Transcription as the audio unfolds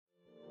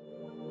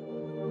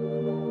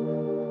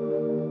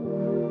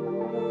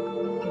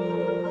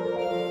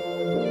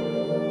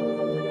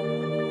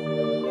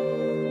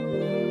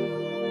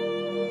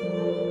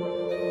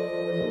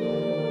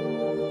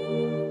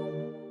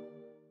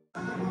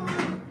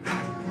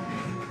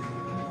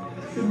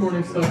Good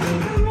morning,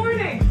 Stephanie. Good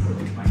morning.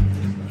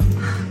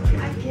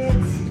 Hi, kids.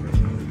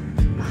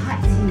 A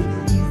hot tea,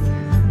 please.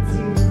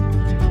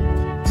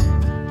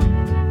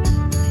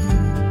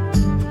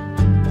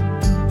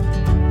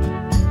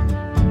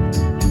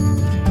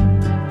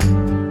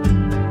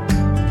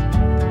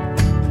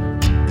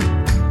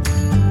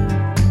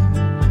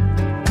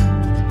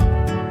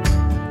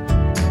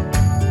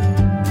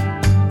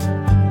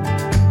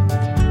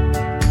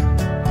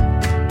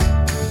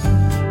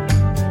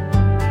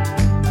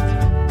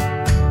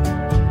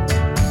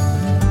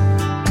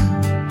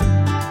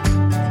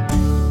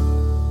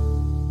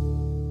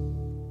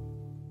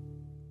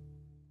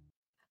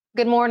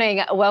 Good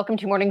morning. Welcome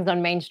to Mornings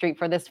on Main Street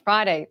for this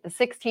Friday, the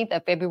 16th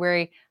of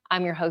February.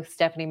 I'm your host,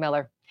 Stephanie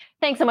Miller.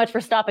 Thanks so much for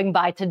stopping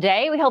by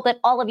today. We hope that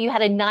all of you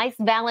had a nice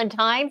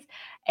Valentine's.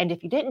 And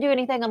if you didn't do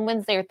anything on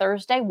Wednesday or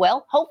Thursday,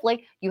 well,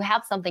 hopefully you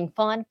have something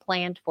fun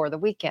planned for the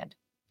weekend.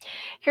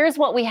 Here's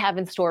what we have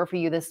in store for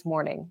you this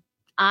morning.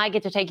 I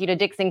get to take you to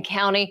Dickson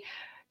County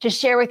to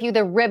share with you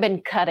the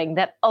ribbon cutting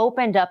that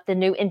opened up the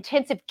new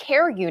intensive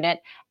care unit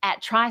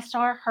at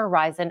TriStar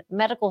Horizon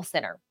Medical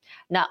Center.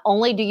 Not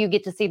only do you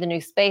get to see the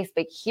new space,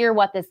 but hear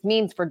what this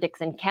means for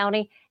Dickson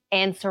County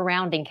and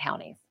surrounding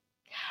counties.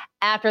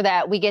 After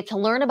that, we get to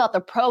learn about the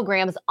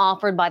programs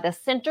offered by the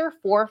Center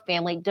for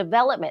Family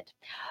Development.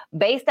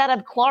 Based out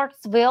of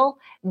Clarksville,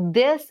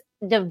 this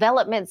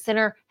development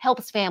center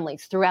helps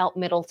families throughout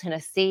Middle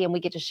Tennessee, and we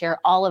get to share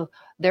all of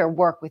their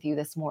work with you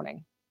this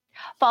morning.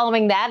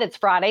 Following that, it's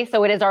Friday,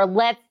 so it is our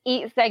Let's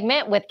Eat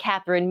segment with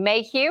Catherine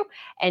Mayhew,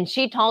 and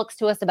she talks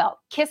to us about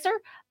Kisser,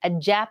 a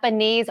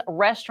Japanese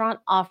restaurant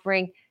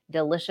offering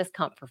delicious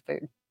comfort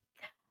food.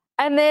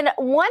 And then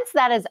once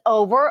that is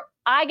over,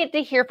 I get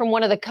to hear from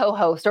one of the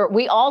co-hosts, or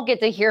we all get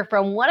to hear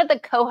from one of the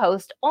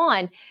co-hosts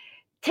on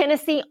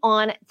Tennessee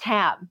on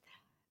Tap.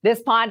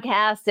 This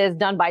podcast is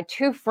done by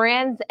two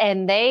friends,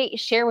 and they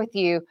share with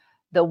you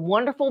the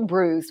wonderful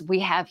brews we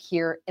have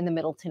here in the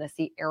Middle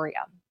Tennessee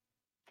area.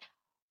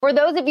 For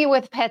those of you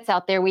with pets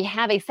out there, we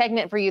have a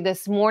segment for you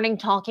this morning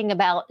talking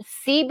about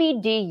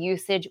CBD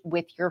usage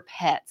with your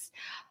pets.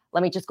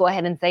 Let me just go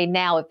ahead and say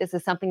now, if this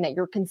is something that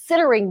you're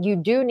considering, you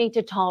do need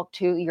to talk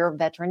to your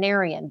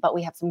veterinarian. But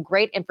we have some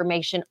great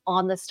information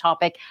on this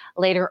topic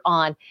later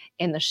on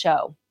in the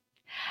show.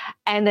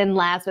 And then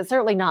last but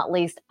certainly not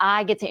least,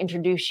 I get to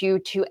introduce you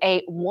to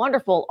a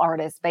wonderful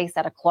artist based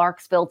out of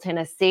Clarksville,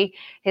 Tennessee.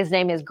 His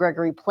name is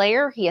Gregory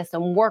Player. He has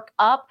some work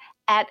up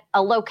at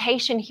a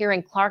location here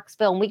in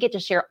Clarksville, and we get to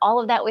share all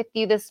of that with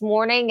you this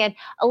morning and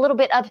a little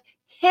bit of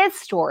his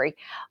story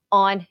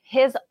on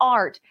his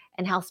art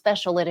and how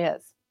special it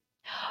is.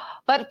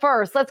 But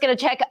first, let's get a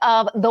check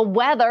of the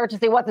weather to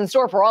see what's in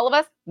store for all of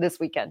us this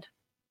weekend.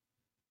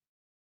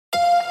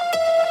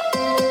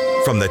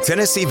 From the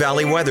Tennessee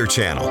Valley Weather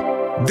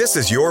Channel, this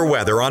is your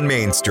weather on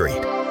Main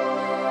Street.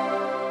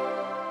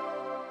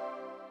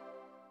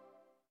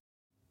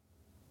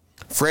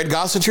 Fred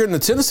Gossett here in the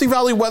Tennessee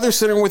Valley Weather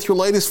Center with your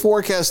latest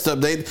forecast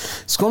update.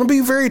 It's going to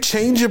be very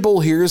changeable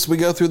here as we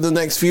go through the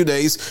next few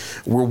days.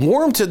 We're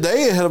warm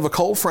today ahead of a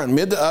cold front,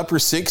 mid to upper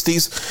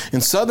 60s.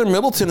 In southern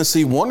Middle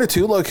Tennessee, one or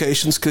two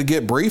locations could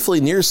get briefly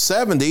near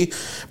 70,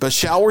 but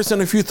showers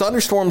and a few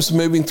thunderstorms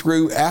moving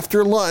through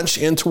after lunch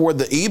and toward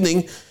the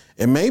evening.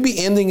 And maybe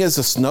ending as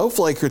a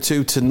snowflake or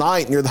two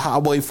tonight near the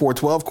Highway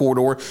 412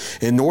 corridor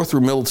in north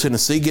through Middle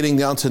Tennessee, getting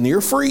down to near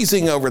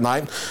freezing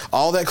overnight.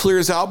 All that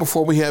clears out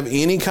before we have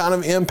any kind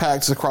of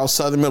impacts across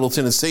southern Middle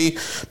Tennessee.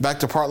 Back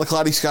to partly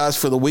cloudy skies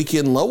for the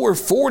weekend, lower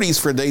 40s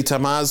for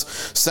daytime highs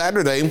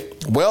Saturday,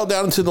 well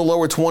down into the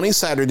lower 20s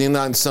Saturday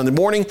night and Sunday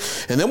morning.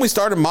 And then we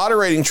start a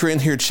moderating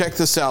trend here. Check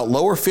this out.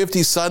 Lower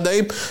 50s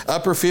Sunday,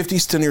 upper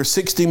 50s to near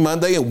 60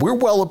 Monday, and we're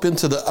well up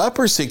into the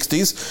upper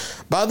 60s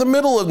by the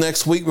middle of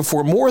next week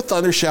before more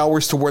thunder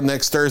showers toward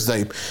next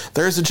Thursday.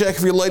 There's a check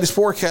of your latest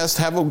forecast.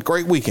 Have a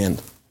great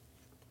weekend.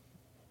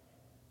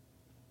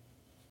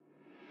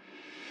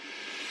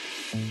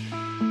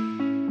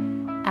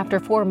 After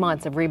 4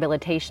 months of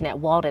rehabilitation at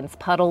Walden's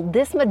Puddle,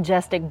 this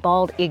majestic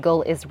bald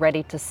eagle is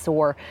ready to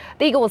soar.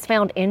 The eagle was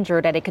found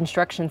injured at a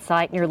construction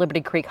site near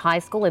Liberty Creek High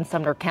School in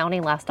Sumner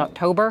County last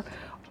October.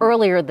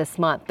 Earlier this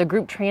month, the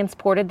group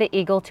transported the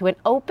eagle to an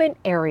open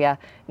area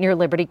near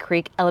Liberty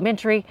Creek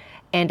Elementary,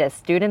 and as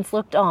students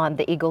looked on,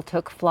 the eagle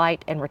took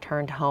flight and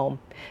returned home.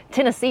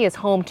 Tennessee is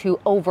home to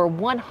over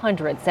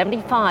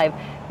 175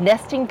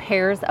 nesting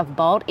pairs of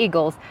bald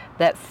eagles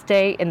that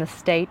stay in the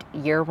state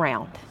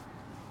year-round.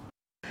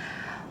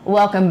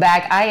 Welcome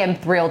back. I am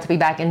thrilled to be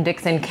back in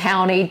Dickson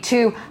County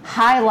to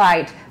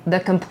highlight the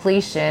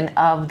completion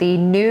of the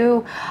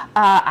new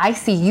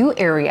ICU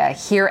area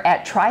here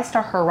at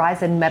TriStar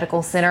Horizon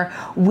Medical Center.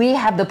 We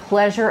have the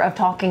pleasure of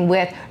talking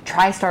with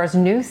TriStar's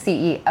new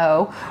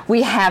CEO.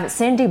 We have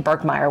Cindy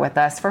Bergmeyer with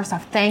us. First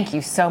off, thank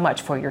you so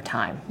much for your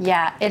time.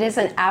 Yeah, it is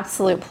an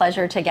absolute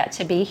pleasure to get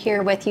to be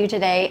here with you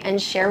today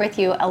and share with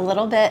you a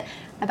little bit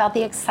about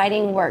the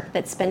exciting work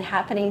that's been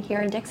happening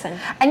here in Dickson.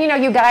 And you know,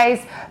 you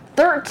guys,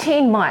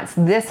 13 months.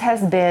 This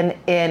has been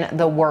in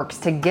the works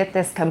to get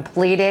this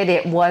completed.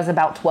 It was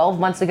about 12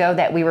 months ago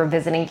that we were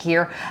visiting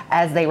here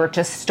as they were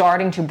just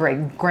starting to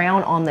break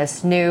ground on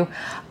this new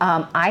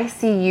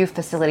ICU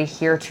facility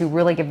here to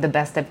really give the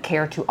best of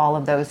care to all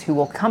of those who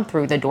will come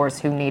through the doors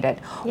who need it.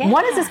 Yeah.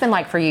 What has this been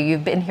like for you?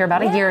 You've been here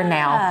about a year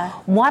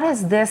now. What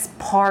is this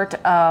part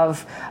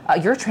of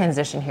your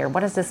transition here?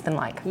 What has this been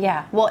like?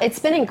 Yeah, well, it's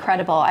been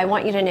incredible. I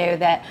want you to know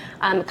that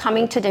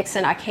coming to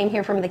Dixon, I came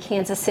here from the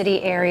Kansas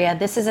City area.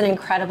 This is an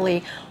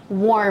incredibly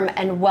warm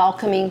and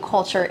welcoming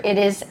culture. It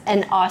is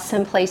an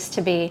awesome place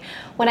to be.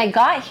 When I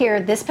got here,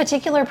 this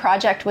particular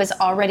project was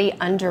already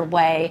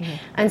underway.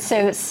 And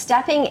so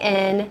stepping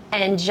in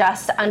and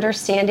just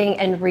understanding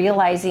and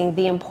realizing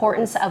the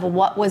importance of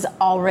what was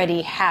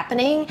already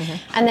happening,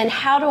 and then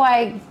how do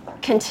I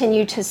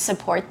continue to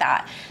support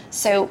that?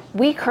 So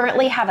we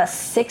currently have a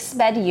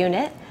 6-bed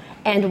unit,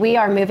 and we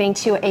are moving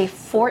to a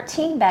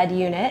 14-bed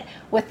unit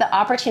with the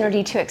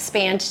opportunity to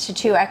expand to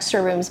 2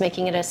 extra rooms,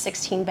 making it a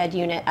 16-bed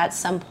unit at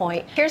some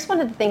point. Here's one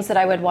of the things that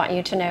I would want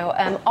you to know.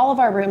 All of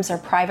our rooms are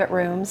private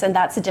rooms, and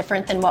that's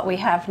different than what we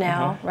have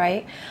now,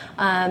 right?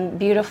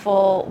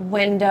 Beautiful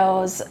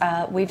windows.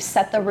 We've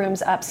set the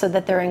rooms up so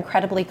that they're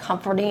incredibly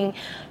comforting,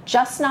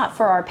 just not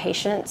for our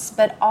patients,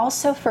 but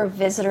also for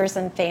visitors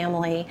and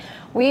family.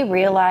 We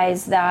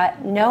realize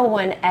that no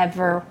one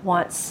ever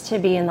wants to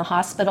be in the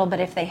hospital,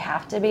 but if they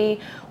have to be,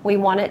 we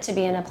want it to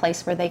be in a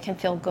place where they can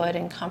feel good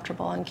and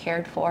comfortable and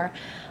cared for.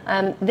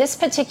 This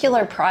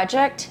particular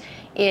project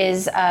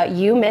is,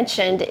 you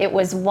mentioned, it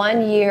was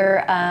 1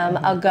 year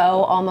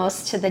ago,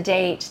 almost to the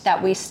date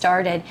that we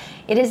started.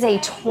 It is a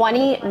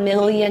 $20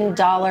 million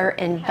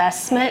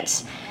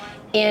investment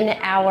in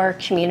our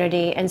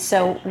community. And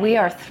so we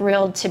are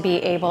thrilled to be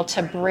able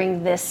to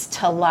bring this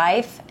to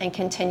life and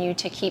continue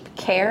to keep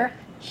care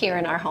here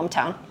in our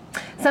hometown.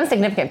 Some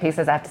significant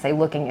pieces, I have to say,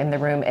 looking in the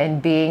room and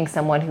being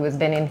someone who has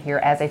been in here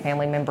as a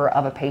family member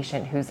of a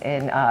patient who's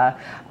in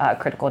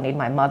critical need,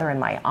 my mother and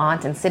my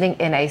aunt, and sitting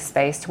in a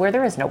space where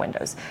there is no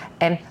windows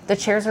and the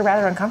chairs are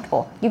rather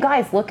uncomfortable. You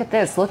guys, look at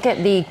this. Look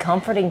at the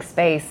comforting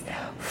space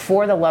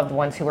for the loved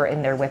ones who are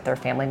in there with their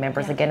family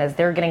members. Again, as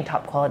they're getting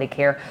top quality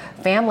care,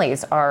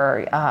 families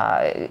are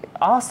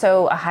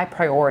also a high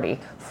priority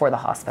for the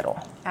hospital.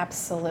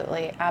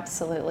 Absolutely,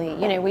 absolutely.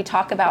 You know, we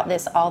talk about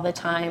this all the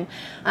time.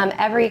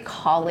 Every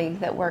colleague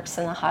that works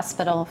in the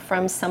hospital,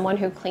 from someone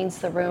who cleans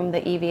the room,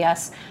 the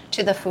EVS,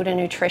 to the food and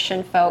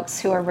nutrition folks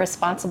who are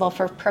responsible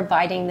for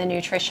providing the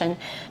nutrition,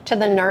 to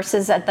the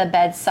nurses at the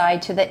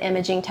bedside, to the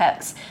imaging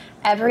techs,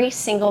 every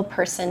single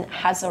person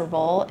has a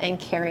role in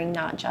caring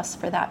not just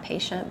for that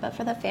patient, but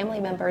for the family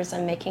members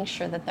and making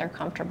sure that they're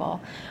comfortable.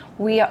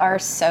 We are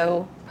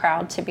so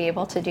proud to be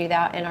able to do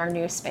that in our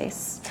new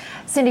space.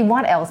 Cindy,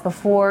 what else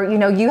before,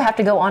 you have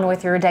to go on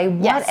with your day?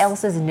 What Yes.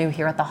 else is new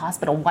here at the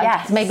hospital? What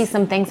Yes. maybe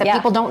some things that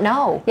people don't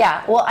know?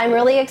 Yeah, well, I'm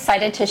really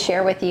excited to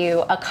share with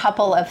you a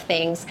couple of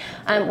things.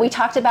 We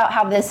talked about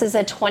how this is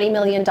a $20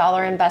 million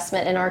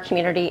investment in our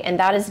community, and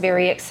that is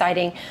very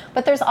exciting.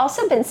 But there's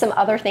also been some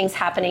other things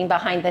happening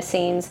behind the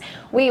scenes.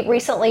 We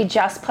recently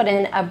just put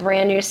in a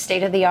brand new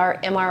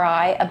state-of-the-art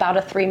MRI, about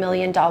a $3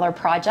 million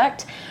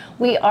project.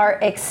 We are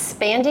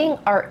expanding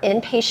our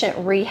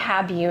inpatient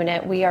rehab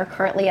unit. We are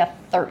currently a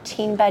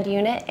 13-bed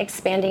unit,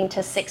 expanding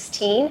to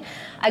 16.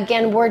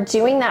 Again, we're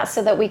doing that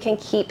so that we can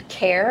keep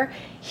care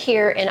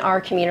here in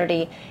our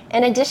community.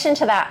 In addition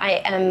to that,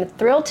 I am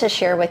thrilled to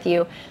share with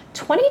you,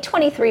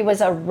 2023 was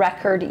a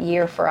record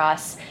year for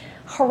us.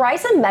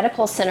 Horizon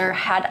Medical Center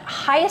had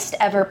highest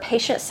ever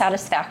patient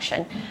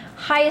satisfaction,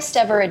 highest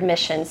ever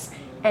admissions,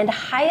 and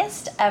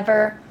highest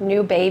ever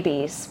new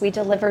babies. We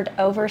delivered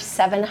over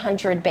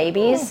 700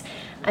 babies.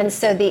 And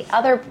so the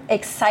other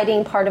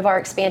exciting part of our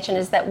expansion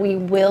is that we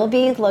will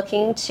be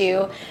looking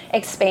to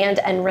expand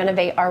and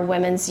renovate our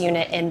women's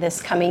unit in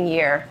this coming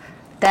year.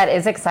 That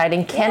is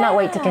exciting. Cannot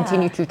wait to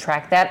continue to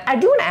track that. I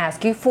do want to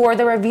ask you, for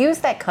the reviews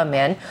that come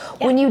in,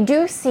 when you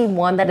do see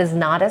one that is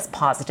not as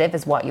positive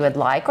as what you would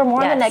like, or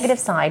more on the negative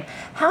side,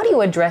 how do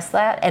you address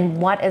that, and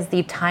what is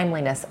the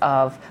timeliness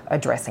of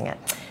addressing it?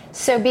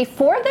 So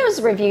before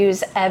those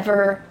reviews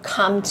ever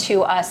come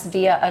to us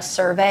via a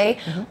survey,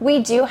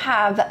 we do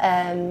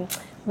have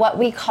what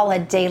we call a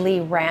daily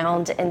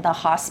round in the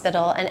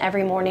hospital. And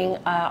every morning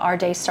our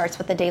day starts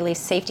with a daily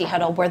safety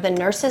huddle where the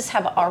nurses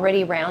have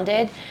already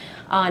rounded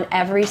on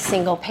every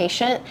single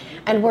patient.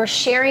 And we're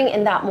sharing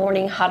in that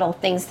morning huddle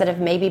things that have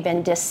maybe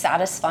been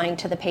dissatisfying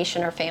to the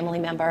patient or family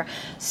member.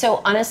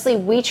 So honestly,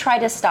 we try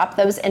to stop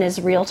those in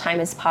as real time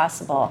as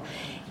possible.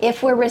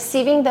 If we're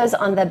receiving those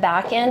on the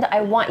back end,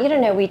 I want you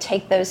to know we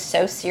take those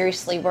so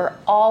seriously. We're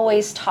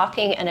always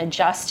talking and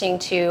adjusting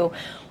to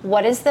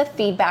what is the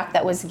feedback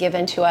that was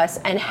given to us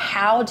and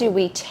how do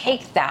we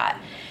take that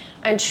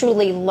and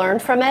truly learn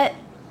from it,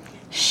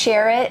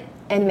 share it,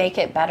 and make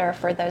it better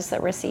for those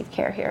that receive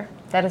care here.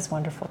 That is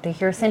wonderful to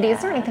hear. Cindy,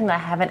 is there anything that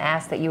I haven't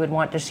asked that you would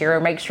want to share or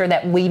make sure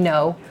that we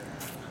know?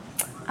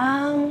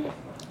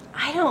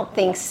 I don't don't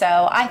think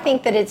so. I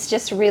think that it's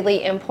just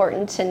really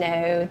important to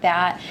know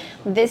that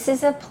this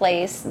is a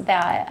place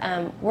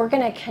that we're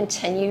going to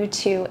continue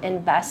to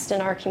invest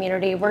in our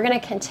community. We're going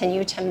to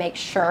continue to make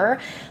sure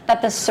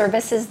that the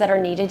services that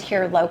are needed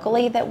here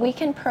locally, that we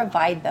can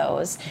provide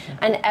those.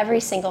 And every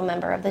single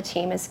member of the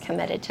team is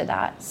committed to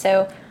that.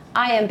 So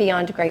I am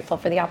beyond grateful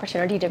for the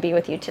opportunity to be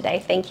with you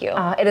today. Thank you.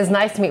 It is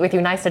nice to meet with you.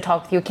 Nice to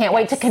talk with you. Can't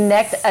wait to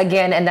connect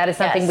again, and that is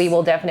something we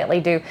will definitely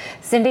do.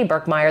 Cindy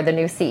Birkmeyer, the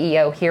new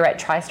CEO here at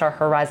TriStar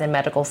Horizon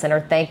Medical Center,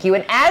 thank you.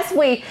 And as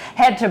we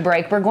head to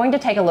break, we're going to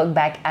take a look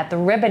back at the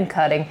ribbon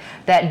cutting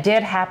that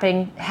did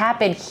happen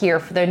here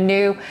for the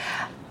new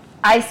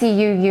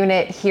ICU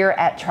unit here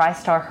at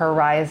TriStar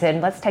Horizon.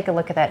 Let's take a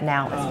look at that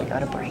now as we go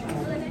to break.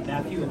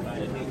 Matthew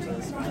invited me to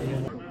this.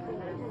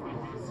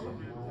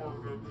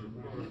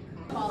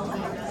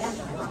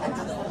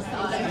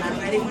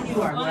 Ready when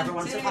you are, whatever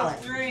wants to call it.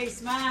 1, 2, 3,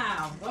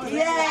 smile.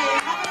 Yay!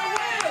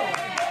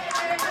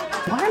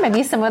 What are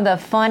maybe some of the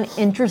fun,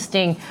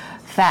 interesting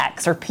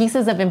facts or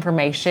pieces of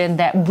information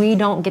that we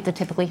don't get to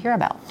typically hear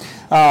about?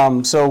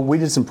 So we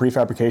did some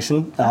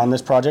prefabrication on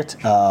this project.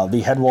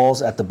 The head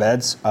walls at the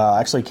beds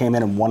actually came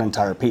in one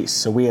entire piece.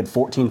 So we had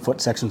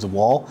 14-foot sections of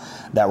wall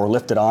that were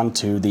lifted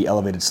onto the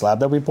elevated slab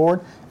that we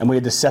poured, and we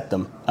had to set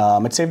them.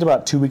 It saved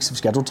about 2 weeks of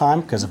schedule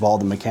time because of all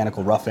the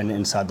mechanical roughing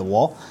inside the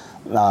wall.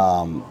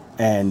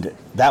 And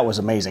that was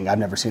amazing. I've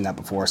never seen that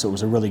before, so it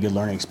was a really good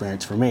learning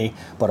experience for me.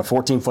 But a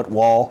 14-foot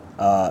wall,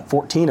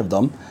 14 of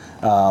them,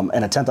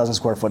 and a 10,000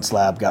 square foot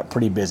slab got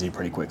pretty busy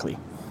pretty quickly.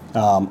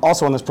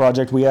 Also on this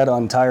project, we had an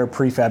entire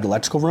prefab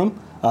electrical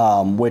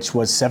room, which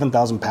was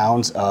 7,000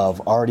 pounds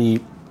of already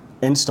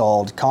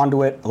installed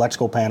conduit,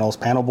 electrical panels,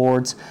 panel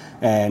boards,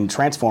 and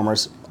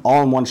transformers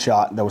all in one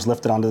shot that was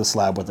lifted onto the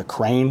slab with a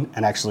crane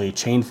and actually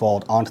chain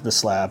falled onto the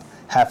slab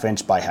 1/2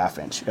 inch by 1/2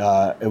 inch.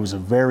 It was a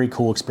very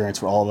cool experience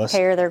for all of us.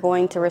 Care they're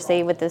going to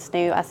receive with this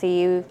new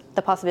ICU,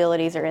 the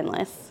possibilities are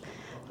endless.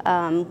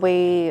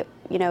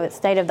 It's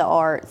state of the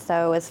art.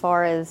 So as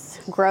far as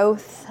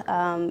growth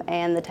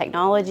and the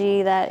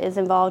technology that is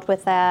involved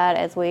with that,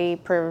 as we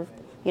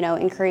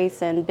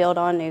increase and build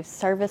on new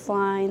service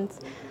lines,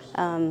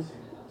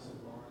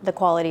 the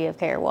quality of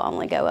care will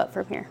only go up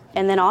from here.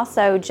 And then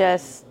also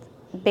just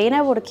being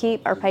able to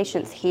keep our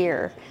patients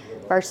here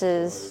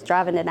versus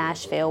driving to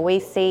Nashville. We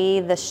see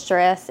the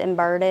stress and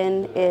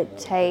burden it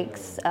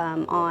takes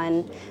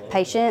on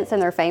patients and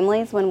their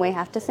families when we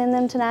have to send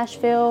them to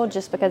Nashville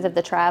just because of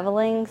the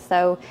traveling.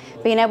 So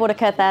being able to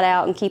cut that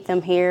out and keep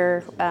them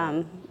here,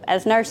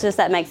 as nurses,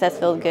 that makes us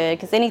feel good,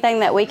 because anything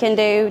that we can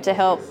do to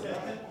help,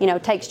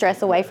 take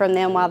stress away from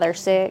them while they're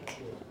sick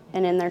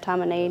and in their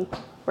time of need,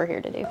 we're here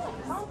to do.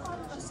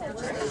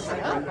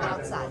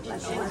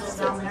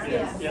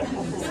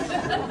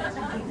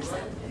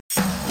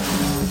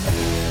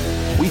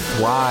 We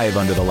thrive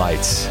under the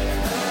lights.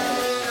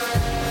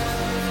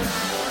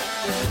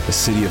 A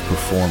city of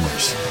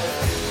performers,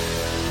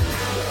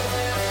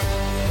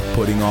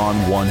 putting on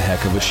one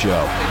heck of a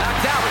show.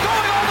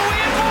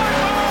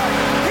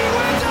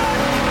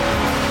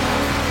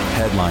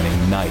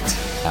 Headlining night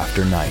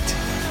after night.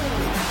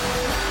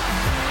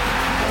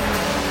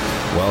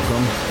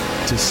 Welcome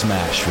to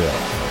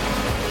Smashville.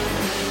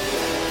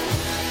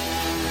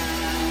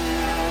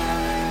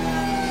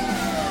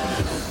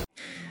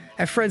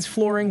 At Fred's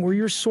Flooring, we're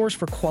your source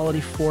for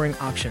quality flooring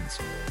options.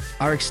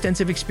 Our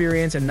extensive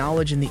experience and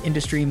knowledge in the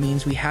industry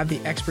means we have the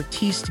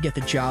expertise to get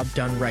the job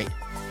done right.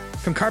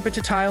 From carpet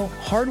to tile,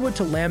 hardwood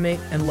to laminate,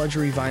 and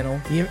luxury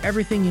vinyl, we have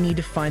everything you need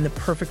to find the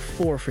perfect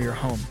floor for your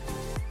home.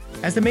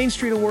 As the Main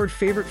Street Award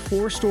Favorite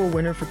Floor Store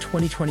winner for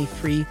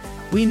 2023,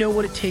 we know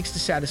what it takes to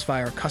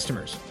satisfy our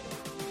customers.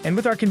 And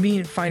with our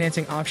convenient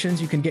financing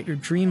options, you can get your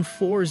dream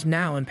floors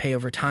now and pay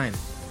over time.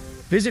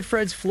 Visit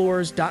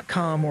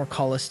fredsfloors.com or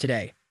call us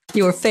today.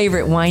 Your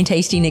favorite wine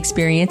tasting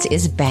experience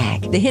is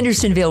back. The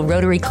Hendersonville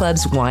Rotary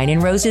Club's Wine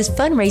and Roses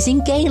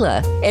Fundraising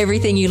Gala.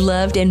 Everything you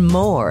loved and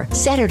more.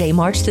 Saturday,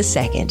 March the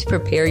 2nd.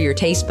 Prepare your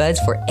taste buds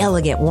for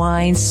elegant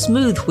wines,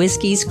 smooth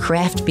whiskeys,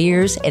 craft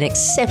beers, and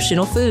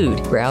exceptional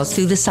food. Browse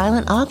through the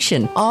silent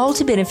auction, all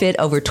to benefit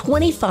over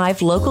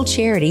 25 local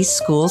charities,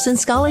 schools, and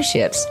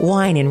scholarships.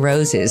 Wine and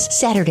Roses,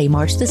 Saturday,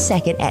 March the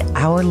 2nd at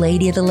Our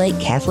Lady of the Lake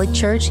Catholic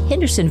Church,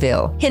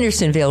 Hendersonville.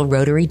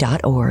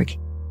 HendersonvilleRotary.org.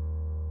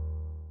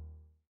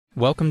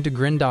 Welcome to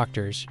Grin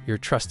Doctors, your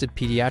trusted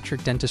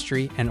pediatric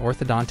dentistry and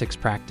orthodontics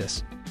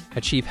practice.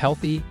 Achieve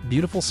healthy,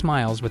 beautiful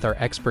smiles with our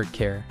expert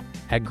care.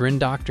 At Grin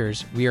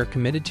Doctors, we are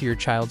committed to your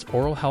child's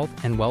oral health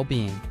and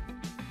well-being.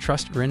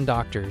 Trust Grin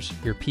Doctors,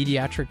 your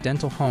pediatric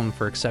dental home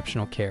for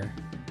exceptional care.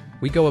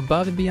 We go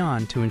above and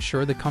beyond to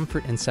ensure the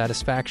comfort and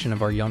satisfaction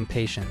of our young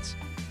patients.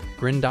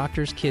 Grin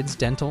Doctors Kids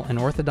Dental and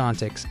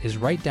Orthodontics is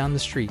right down the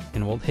street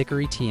in Old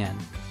Hickory, TN.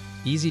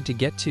 Easy to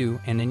get to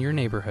and in your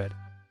neighborhood.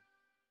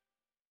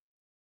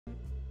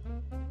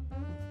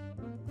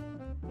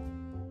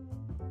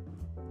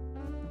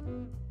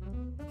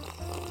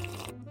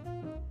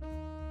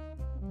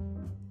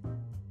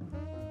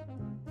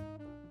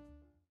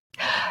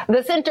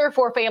 The Center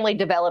for Family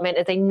Development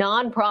is a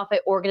nonprofit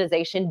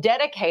organization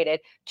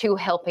dedicated to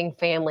helping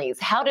families.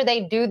 How do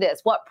they do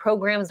this? What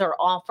programs are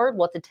offered?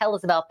 Well, to tell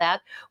us about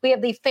that, we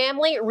have the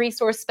Family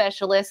Resource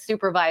Specialist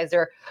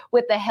Supervisor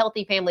with the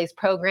Healthy Families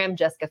Program,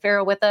 Jessica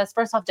Farrell, with us.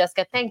 First off,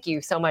 Jessica, thank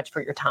you so much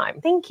for your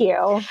time. Thank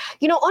you.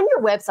 You know, on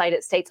your website,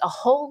 it states a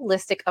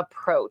holistic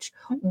approach.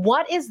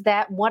 What is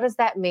that? What does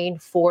that mean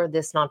for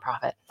this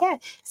nonprofit? Yeah.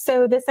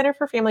 So the Center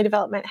for Family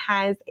Development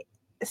has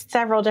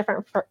several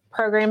different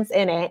programs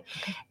in it,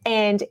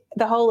 and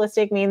the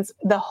holistic means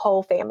the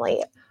whole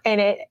family,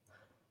 and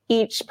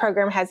each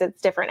program has its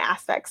different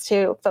aspects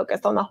to focus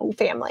on the whole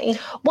family.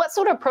 What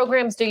sort of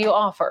programs do you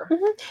offer?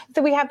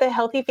 So we have the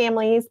Healthy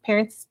Families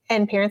Parents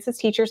as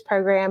Teachers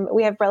program.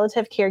 We have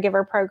Relative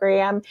Caregiver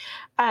program,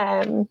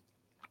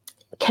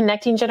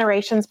 Connecting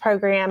Generations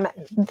program,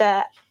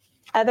 the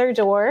Other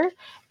Door,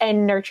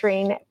 and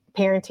Nurturing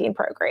Parenting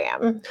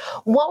program.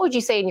 What would you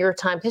say in your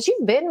time, because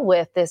you've been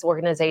with this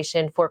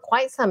organization for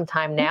quite some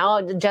time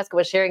now? Jessica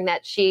was sharing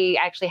that she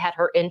actually had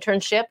her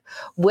internship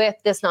with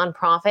this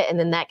nonprofit, and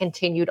then that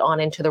continued on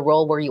into the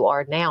role where you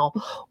are now.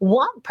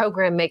 What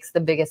program makes the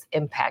biggest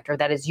impact, or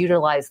that is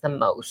utilized the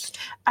most?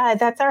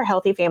 That's our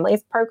Healthy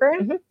Families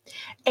program.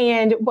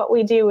 And what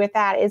we do with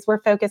that is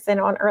we're focusing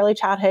on early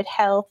childhood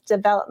health,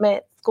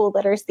 development, school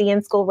literacy,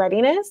 and school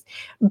readiness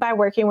by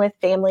working with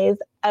families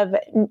of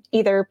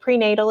either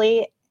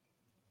prenatally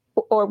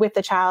or with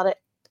the child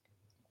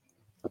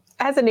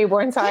as a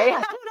newborn,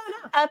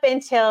 up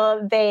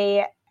until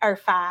they are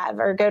 5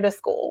 or go to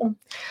school.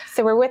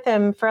 So we're with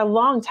them for a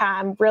long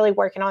time, really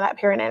working on that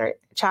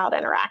parent-child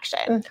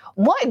interaction.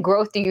 What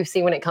growth do you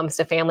see when it comes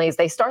to families?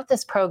 They start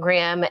this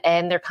program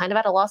and they're kind of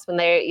at a loss when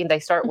they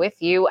start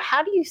with you.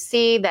 How do you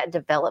see that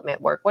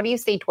development work? What do you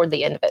see toward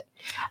the end of it?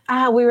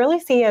 We really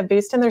see a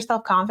boost in their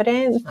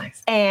self-confidence,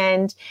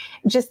 and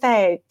just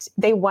that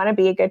they want to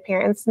be a good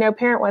parent. No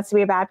parent wants to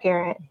be a bad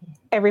parent.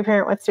 Every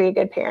parent wants to be a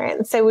good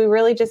parent. So we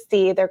really just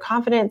see their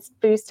confidence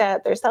boost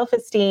up, their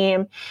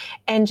self-esteem,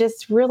 and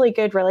just really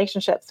good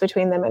relationships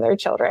between them and their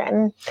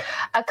children.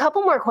 A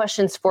couple more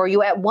questions for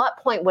you. At what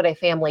point would a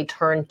family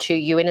turn to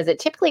you? And is it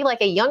typically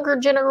like a younger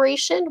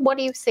generation? What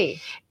do you see?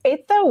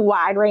 It's a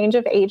wide range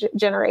of age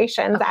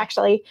generations,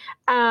 actually.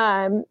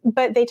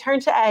 But they turn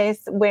to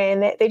us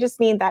when they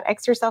just need that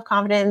extra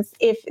self-confidence.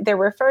 If they're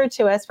referred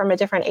to us from a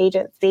different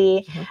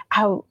agency,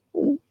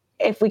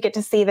 if we get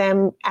to see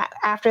them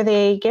after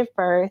they give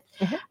birth.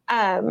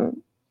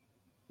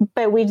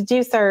 But we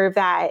do serve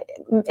that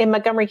in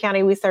Montgomery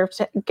County. We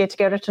get to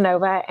go to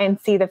Tenova and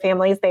see the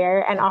families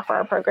there and offer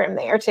our program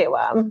there too.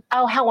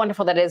 Oh, how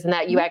wonderful that is, and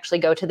that you actually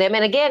go to them.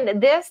 And again,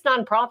 this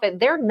nonprofit,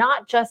 they're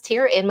not just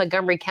here in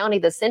Montgomery County.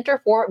 The Center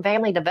for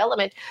Family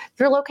Development,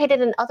 you're located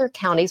in other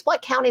counties.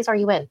 What counties are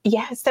you in?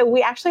 Yeah, so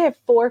we actually have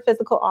 4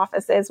 physical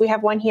offices. We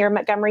have one here in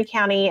Montgomery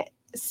County,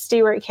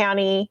 Stewart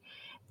County.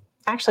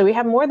 Actually, we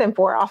have more than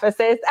 4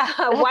 offices.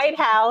 White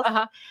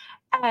House,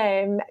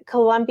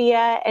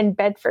 Columbia, and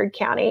Bedford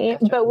County.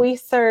 Gotcha. But we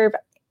serve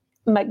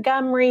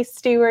Montgomery,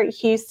 Stewart,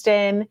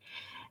 Houston,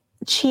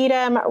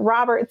 Cheatham,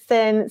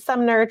 Robertson,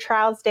 Sumner,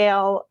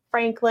 Trousdale,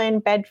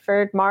 Franklin,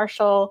 Bedford,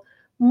 Marshall,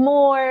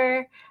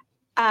 Moore,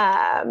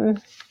 and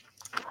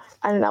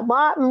a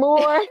lot more.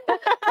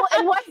 Well,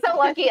 and what's so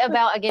lucky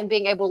about, again,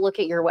 being able to look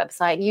at your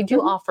website, you do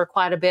offer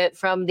quite a bit,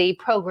 from the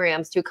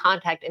programs to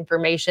contact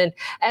information,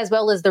 as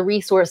well as the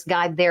resource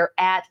guide there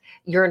at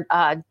your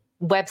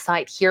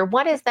website here.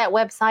 What is that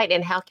website,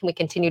 and how can we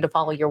continue to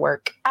follow your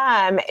work?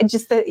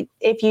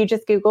 If you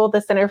just Google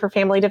the Center for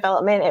Family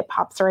Development, it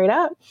pops right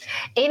up.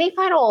 Any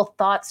final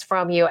thoughts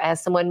from you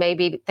as someone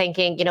maybe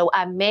thinking,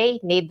 I may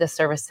need the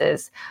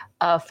services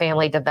of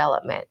family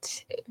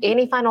development?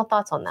 Any final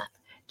thoughts on that?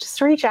 Just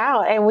reach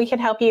out and we can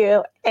help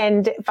you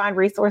and find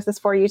resources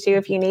for you too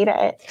if you need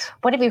it.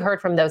 What have you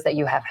heard from those that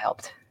you have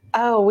helped?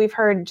 Oh, we've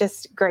heard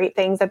just great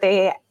things, that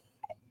they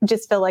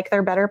just feel like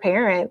they're better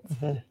parents.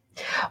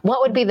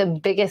 What would be the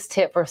biggest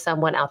tip for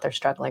someone out there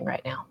struggling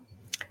right now?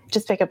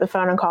 Just pick up the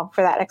phone and call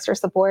for that extra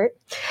support.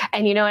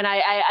 And, and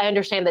I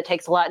understand that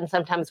takes a lot. And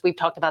sometimes we've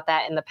talked about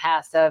that in the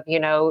past of,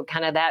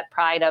 kind of that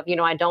pride of,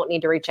 I don't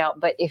need to reach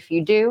out. But if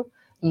you do,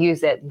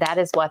 use it. That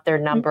is what their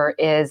number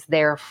is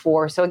there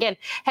for. So again,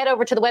 head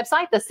over to the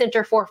website, the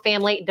Center for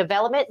Family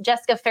Development.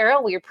 Jessica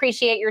Farrell, we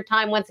appreciate your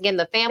time once again,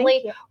 the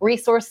Family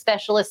Resource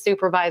Specialist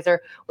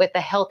Supervisor with the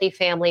Healthy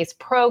Families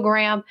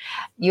Program.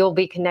 You'll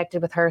be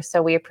connected with her.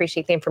 So we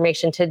appreciate the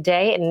information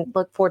today and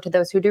look forward to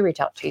those who do reach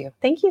out to you.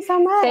 Thank you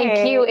so much.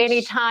 Thank you.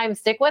 Anytime.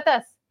 Stick with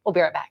us. We'll be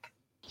right back.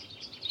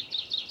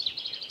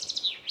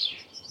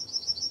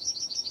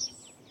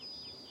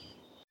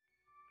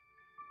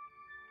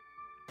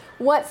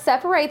 What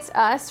separates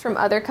us from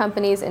other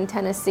companies in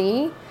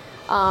Tennessee,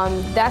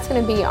 that's going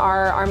to be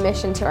our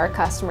mission to our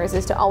customers,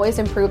 is to always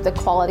improve the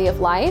quality of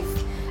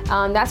life.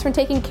 That's from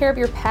taking care of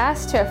your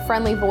pets to a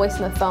friendly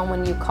voice on the phone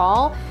when you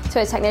call,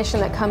 to a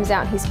technician that comes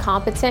out, he's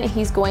competent,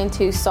 he's going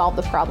to solve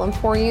the problem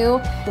for you.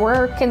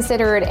 We're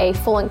considered a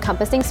full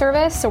encompassing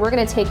service, so we're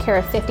going to take care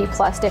of 50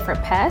 plus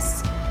different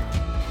pests,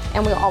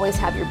 and we'll always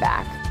have your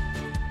back.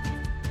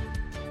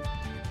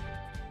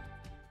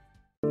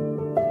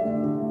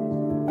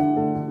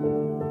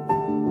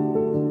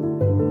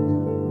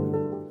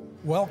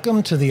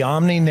 Welcome to the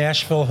Omni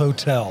Nashville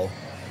Hotel.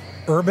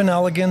 Urban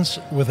elegance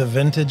with a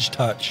vintage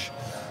touch.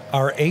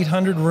 Our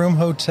 800-room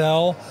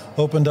hotel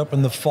opened up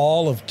in the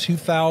fall of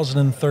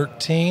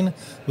 2013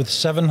 with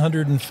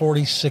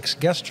 746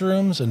 guest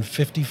rooms and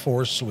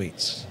 54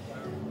 suites.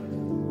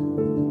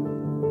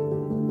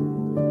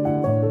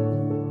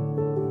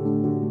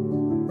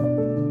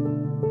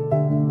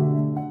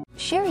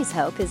 Sherry's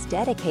Hope is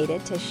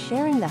dedicated to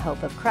sharing the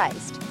hope of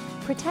Christ,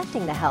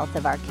 protecting the health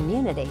of our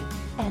community,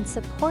 and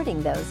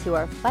supporting those who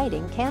are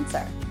fighting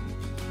cancer.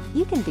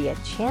 You can be a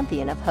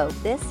champion of hope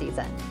this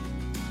season.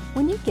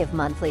 When you give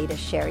monthly to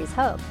Sherry's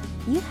Hope,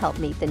 you help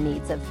meet the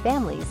needs of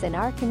families in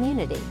our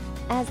community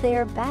as they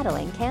are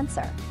battling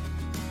cancer.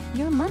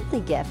 Your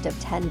monthly gift of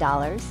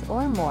 $10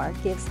 or more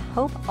gives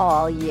hope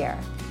all year.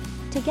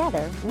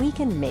 Together, we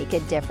can make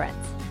a difference.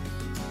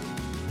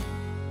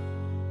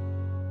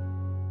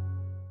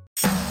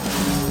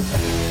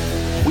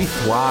 We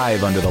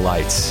thrive under the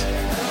lights.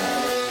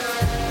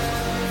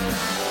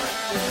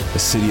 A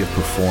city of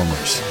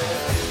performers,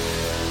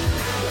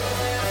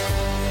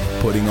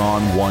 putting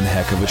on one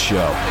heck of a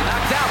show.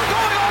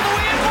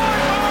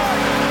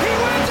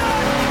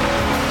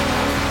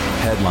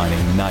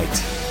 Headlining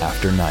night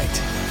after night.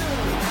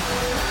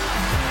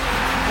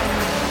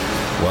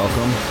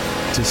 Welcome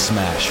to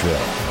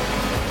Smashville.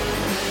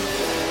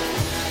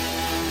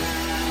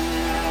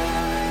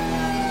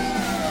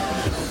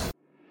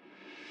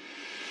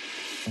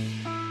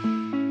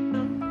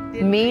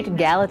 Meet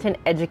Gallatin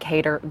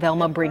educator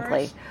Velma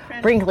Brinkley.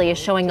 Brinkley is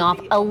showing off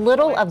a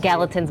little of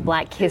Gallatin's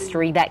Black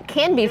history that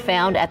can be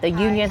found at the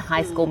Union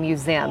High School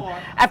Museum.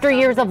 After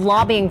years of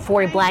lobbying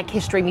for a Black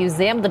History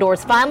Museum, the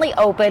doors finally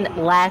opened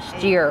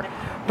last year.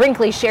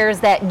 Brinkley shares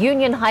that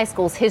Union High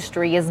School's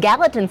history is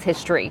Gallatin's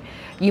history.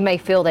 You may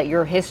feel that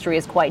your history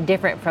is quite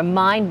different from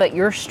mine, but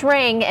your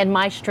string and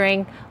my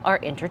string are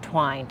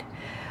intertwined.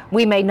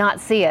 We may not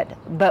see it,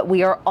 but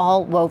we are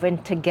all woven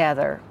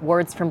together.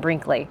 Words from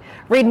Brinkley.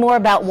 Read more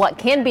about what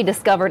can be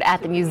discovered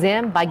at the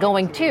museum by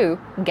going to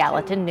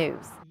Gallatin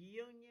News.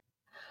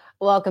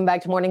 Welcome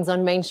back to Mornings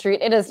on Main Street.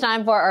 It is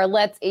time for our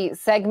Let's Eat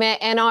segment,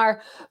 and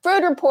our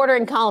food reporter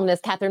and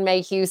columnist, Catherine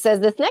Mayhew,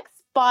 says this next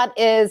spot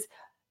is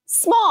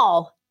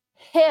small,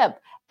 hip,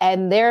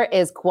 and there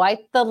is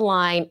quite the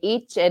line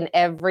each and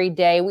every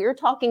day. We are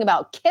talking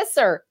about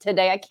Kisser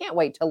today. I can't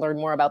wait to learn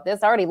more about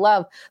this. I already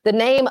love the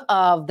name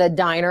of the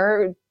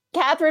diner.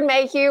 Catherine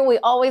Mayhew, we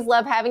always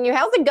love having you.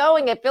 How's it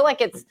going? I feel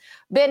like it's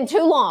been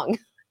too long.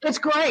 It's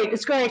great.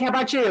 It's great. How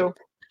about you?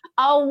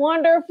 Oh,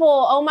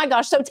 wonderful. Oh my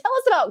gosh. So tell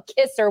us about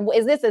Kisser.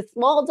 Is this a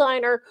small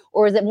diner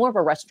or is it more of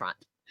a restaurant?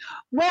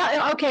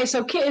 Well, okay.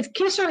 So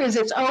Kisser is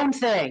its own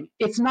thing.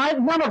 It's not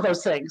one of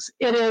those things.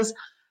 It is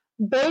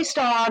based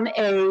on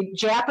a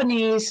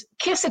Japanese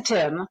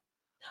Kissaten,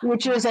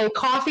 which is a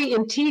coffee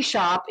and tea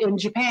shop in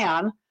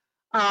Japan.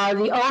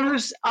 The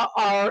owners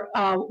are,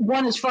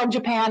 one is from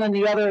Japan and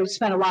the other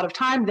spent a lot of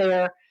time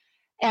there.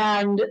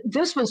 And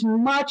this was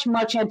much,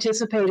 much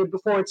anticipated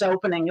before its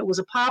opening. It was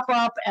a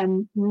pop-up,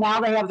 and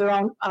now they have their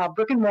own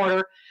brick and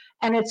mortar.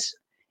 And it's,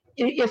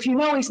 if you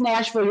know East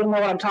Nashville, you'll know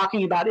what I'm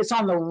talking about. It's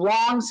on the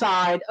wrong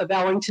side of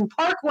Ellington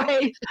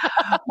Parkway.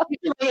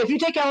 If you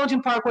take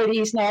Ellington Parkway to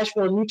East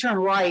Nashville and you turn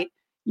right,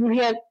 you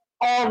hit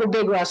all the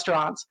big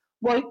restaurants.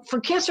 Well, for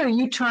Kisser,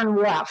 you turn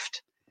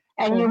left,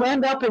 and you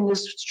end up in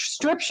this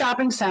strip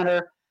shopping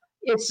center.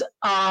 It's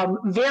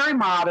very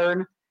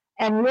modern,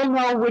 and you'll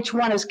know which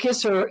one is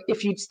Kisser.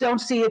 If you don't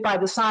see it by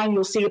the sign,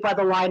 you'll see it by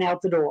the line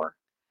out the door.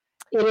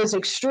 It is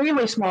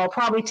extremely small,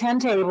 probably 10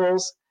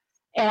 tables.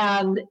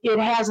 And it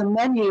has a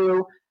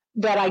menu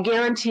that I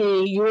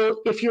guarantee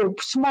you, if you're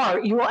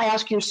smart, you will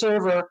ask your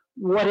server,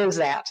 what is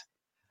that?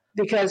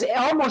 Because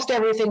almost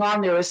everything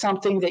on there is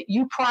something that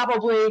you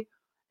probably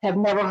have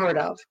never heard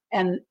of.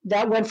 And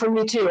that went for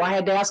me too. I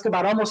had to ask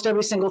about almost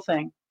every single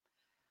thing.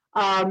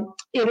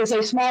 It is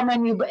a small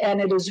menu, and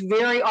it is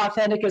very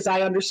authentic as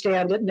I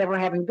understand it, never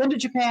having been to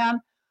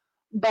Japan.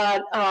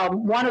 But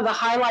one of the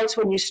highlights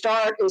when you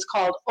start is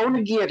called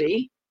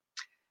onigiri.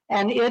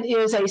 And it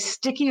is a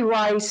sticky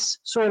rice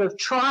sort of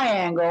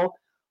triangle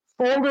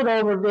folded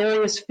over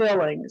various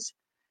fillings.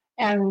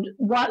 And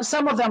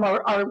some of them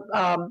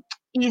are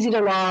easy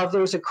to love.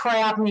 There's a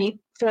crab meat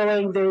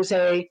filling. There's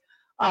a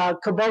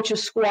kabocha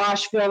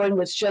squash filling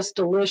that's just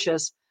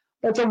delicious.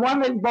 But the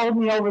one that bowled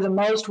me over the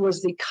most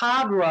was the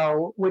cod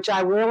roe, which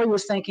I really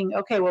was thinking,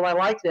 okay, well, I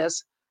like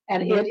this.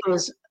 And it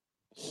is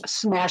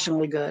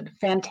smashingly good.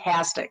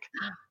 Fantastic.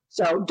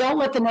 So don't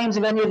let the names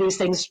of any of these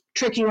things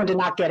trick you into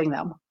not getting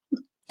them.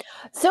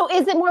 So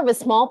is it more of a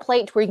small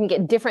plate where you can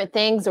get different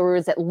things, or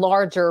is it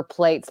larger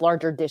plates,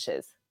 larger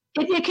dishes?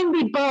 It can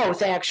be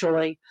both,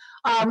 actually.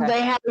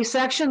 They have a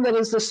section that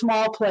is the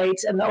small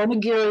plates, and the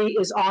onigiri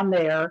is on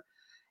there.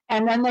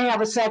 And then they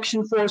have a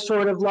section for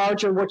sort of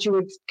larger, what you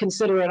would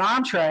consider an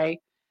entree.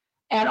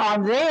 And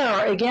on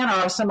there, again,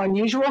 are some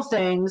unusual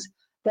things.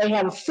 They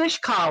have a fish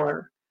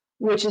collar,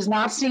 which is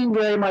not seen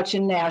very much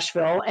in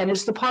Nashville. And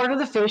it's the part of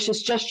the fish,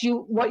 it's just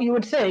what you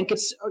would think.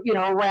 It's,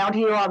 around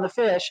here on the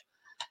fish.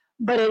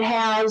 But it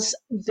has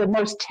the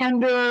most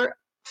tender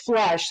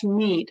flesh,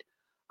 meat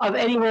of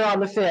anywhere on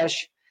the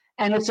fish.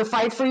 And it's a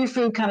fight for your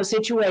food kind of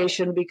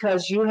situation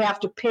because you have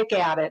to pick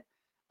at it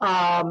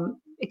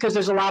because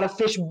there's a lot of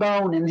fish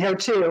bone in there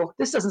too.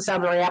 This doesn't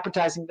sound very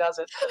appetizing, does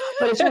it?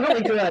 But it's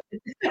really good.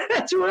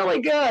 It's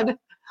really good.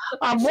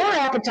 More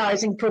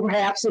appetizing,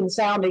 perhaps, in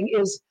sounding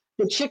is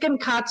the chicken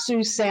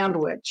katsu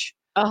sandwich.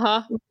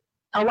 Uh-huh.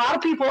 A lot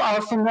of people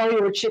are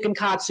familiar with chicken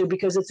katsu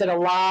because it's at a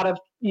lot of,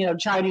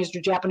 Chinese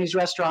or Japanese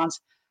restaurants,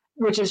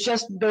 which is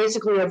just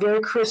basically a very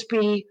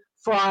crispy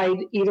fried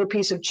either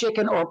piece of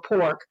chicken or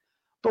pork.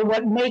 But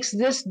what makes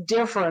this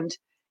different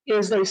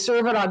is they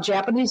serve it on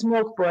Japanese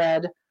milk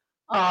bread.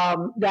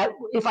 That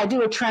if I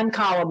do a trend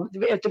column,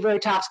 at the very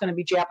top is going to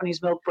be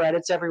Japanese milk bread.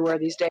 It's everywhere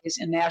these days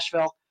in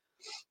Nashville.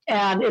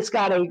 And it's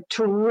got a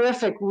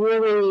terrific,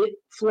 really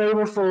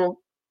flavorful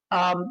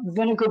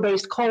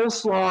vinegar-based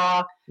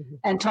coleslaw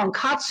and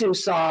tonkatsu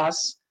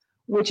sauce,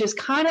 which is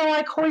kind of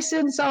like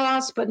hoisin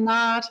sauce, but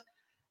not.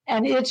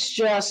 And it's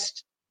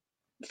just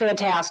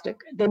fantastic.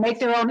 They make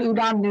their own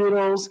udon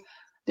noodles.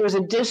 There's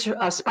a dish,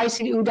 a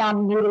spicy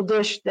udon noodle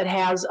dish that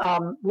has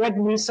red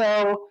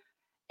miso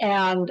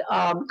and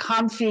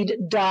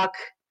confit duck,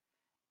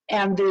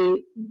 and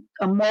the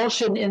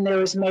emulsion in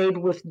there is made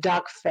with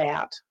duck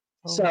fat.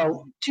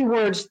 So 2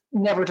 words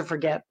never to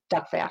forget: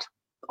 duck fat.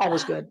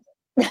 Always good.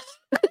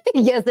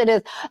 Yes, it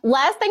is.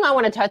 Last thing I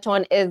want to touch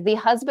on is the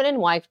husband and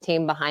wife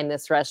team behind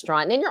this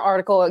restaurant. And in your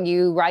article,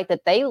 you write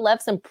that they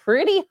left some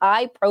pretty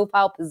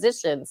high-profile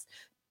positions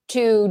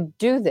to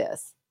do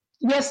this.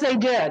 Yes, they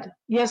did.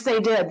 Yes, they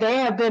did. They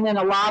have been in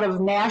a lot of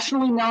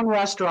nationally known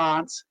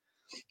restaurants.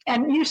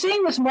 And you're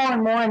seeing this more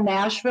and more in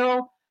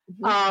Nashville,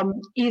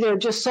 either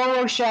just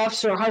solo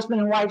chefs or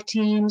husband and wife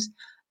teams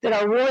that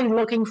are really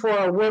looking for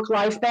a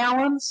work-life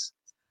balance.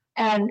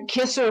 And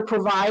Kisser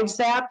provides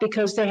that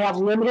because they have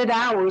limited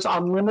hours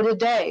on limited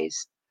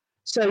days.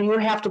 So you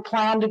have to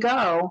plan to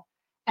go.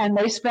 And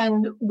they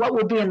spend what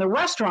would be in the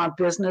restaurant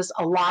business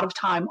a lot of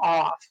time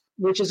off,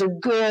 which is a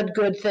good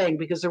thing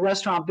because the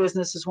restaurant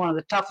business is one of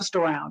the toughest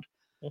around.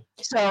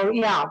 So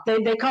yeah,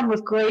 they come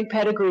with great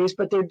pedigrees,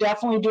 but they're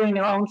definitely doing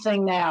their own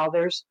thing now.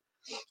 There's,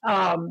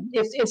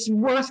 it's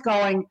worth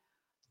going.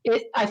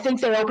 I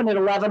think they open at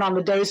 11 on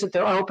the days that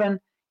they're open.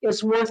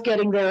 It's worth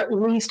getting there at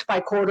least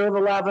by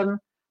 11:15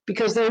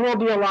 because there will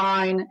be a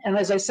line. And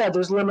as I said,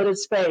 there's limited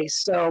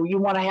space. So you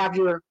want to have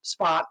your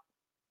spot.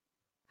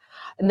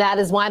 And that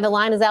is why the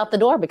line is out the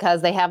door,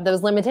 because they have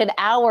those limited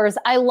hours.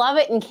 I love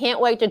it and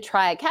can't wait to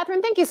try it.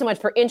 Catherine, thank you so much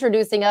for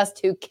introducing us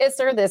to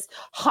Kisser, this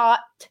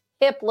hot,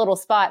 hip little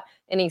spot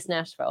in East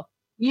Nashville.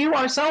 You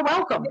are so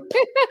welcome.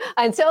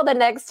 Until the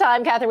next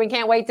time, Catherine, we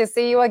can't wait to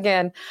see you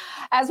again.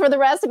 As for the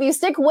rest of you,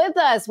 stick with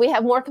us. We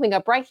have more coming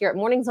up right here at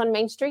Mornings on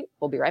Main Street.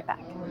 We'll be right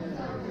back.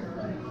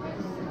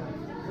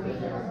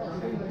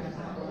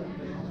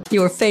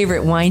 Your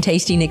favorite wine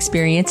tasting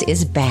experience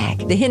is back.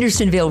 The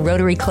Hendersonville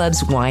Rotary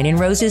Club's Wine and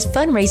Roses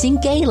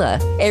Fundraising Gala.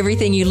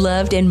 Everything you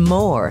loved and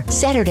more.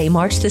 Saturday,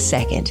 March the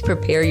 2nd.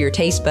 Prepare your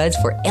taste buds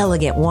for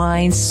elegant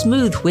wines,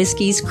 smooth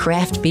whiskeys,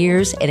 craft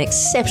beers, and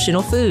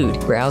exceptional food.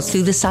 Browse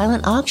through the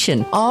silent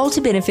auction, all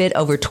to benefit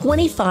over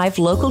 25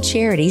 local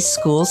charities,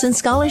 schools, and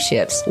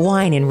scholarships.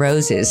 Wine and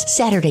Roses,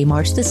 Saturday,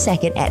 March the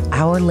 2nd at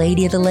Our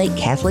Lady of the Lake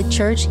Catholic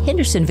Church,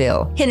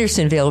 Hendersonville.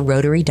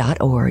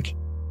 HendersonvilleRotary.org.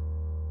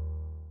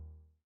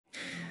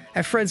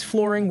 At Fred's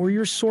Flooring, we're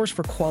your source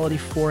for quality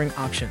flooring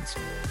options.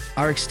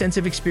 Our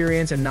extensive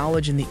experience and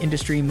knowledge in the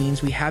industry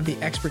means we have the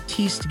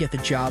expertise to get the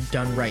job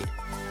done right.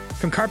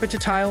 From carpet to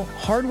tile,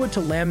 hardwood to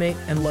laminate,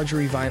 and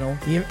luxury vinyl,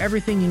 we have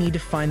everything you need to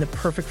find the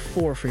perfect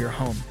floor for your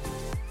home.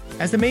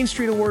 As the Main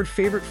Street Award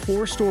Favorite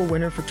Floor Store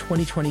winner for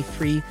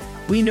 2023,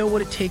 we know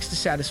what it takes to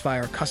satisfy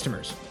our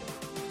customers.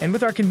 And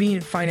with our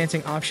convenient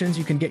financing options,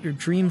 you can get your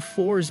dream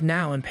floors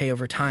now and pay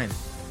over time.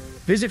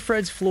 Visit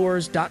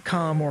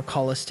fredsfloors.com or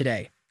call us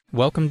today.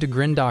 Welcome to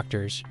Grin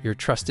Doctors, your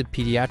trusted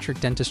pediatric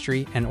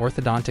dentistry and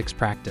orthodontics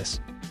practice.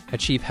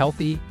 Achieve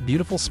healthy,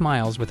 beautiful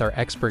smiles with our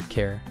expert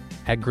care.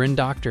 At Grin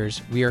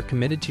Doctors, we are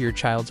committed to your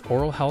child's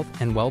oral health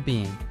and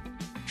well-being.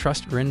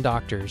 Trust Grin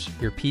Doctors,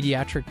 your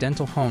pediatric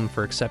dental home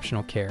for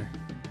exceptional care.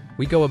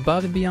 We go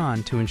above and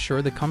beyond to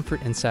ensure the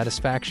comfort and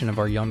satisfaction of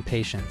our young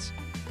patients.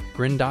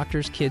 Grin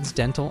Doctors Kids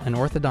Dental and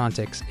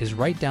Orthodontics is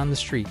right down the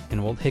street in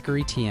Old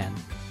Hickory, TN.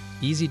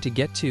 Easy to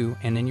get to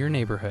and in your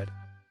neighborhood.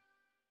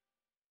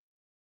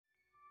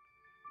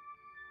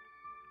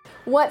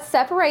 What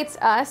separates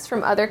us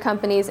from other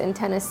companies in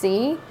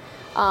Tennessee,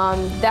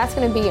 that's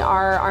going to be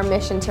our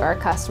mission to our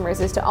customers,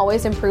 is to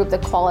always improve the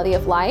quality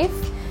of life.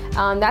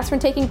 That's from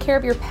taking care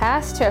of your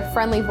pest to a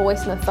friendly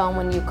voice on the phone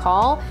when you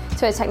call,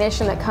 to a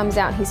technician that comes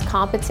out, he's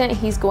competent,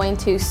 he's going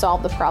to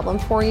solve the problem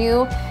for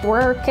you.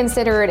 We're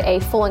considered a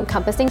full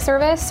encompassing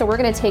service, so we're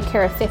going to take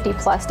care of 50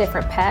 plus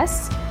different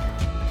pests,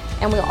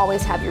 and we'll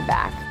always have your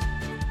back.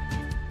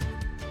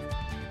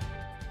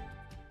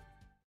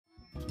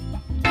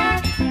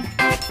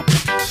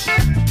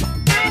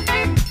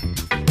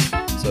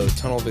 So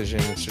tunnel vision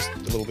is just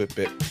a little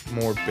bit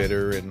more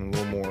bitter and a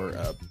little more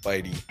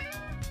bitey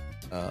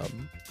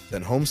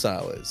than home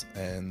style is,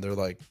 and they're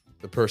like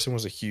the person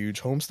was a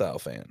huge Homestyle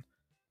fan.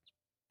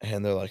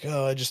 And they're like,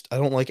 oh, I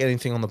don't like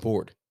anything on the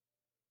board.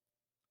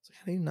 It's like,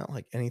 how do you not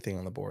like anything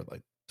on the board?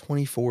 Like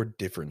 24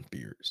 different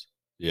beers.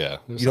 Yeah.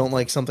 You don't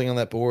like something on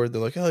that board?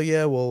 They're like, oh,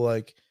 yeah, well,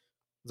 like,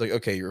 it's like,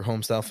 okay, you're a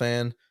Homestyle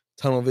fan.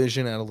 Tunnel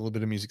Vision, add a little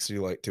bit of Music City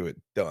Light to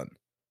it. Done.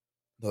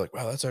 They're like,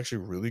 wow, that's actually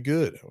really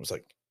good. I was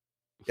like,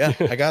 yeah,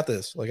 I got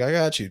this. Like, I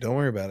got you. Don't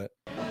worry about it.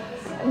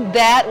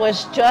 That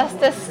was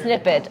just a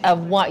snippet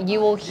of what you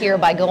will hear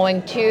by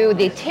going to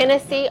the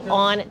Tennessee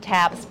on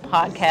Taps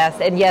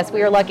podcast. And yes,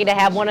 we are lucky to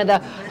have one of the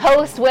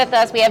hosts with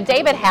us. We have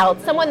David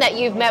Hout, someone that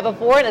you've met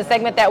before in a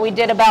segment that we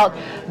did about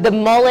the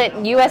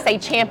Mullet USA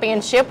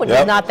Championship, which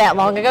was not that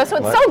long ago. So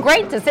it's so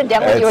great to sit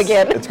down with you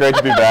again. It's great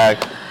to be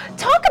back.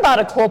 Talk about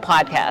a cool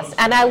podcast.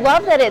 And I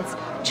love that it's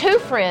two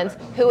friends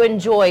who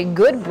enjoy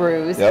good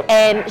brews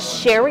and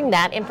sharing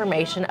that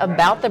information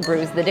about the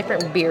brews, the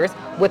different beers,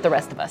 with the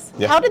rest of us.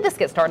 How did this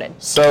get started?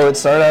 So it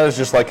started out as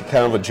just like a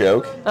kind of a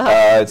joke.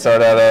 It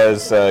started out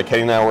as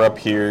Katie and I were up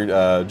here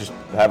just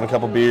having a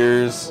couple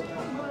beers,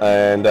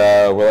 and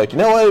we're like, you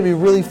know what, it'd be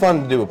really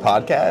fun to do a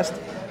podcast.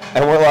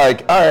 And we're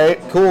like, all right,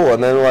 cool.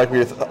 And then like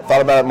we thought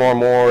about it more and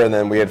more, and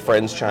then we had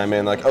friends chime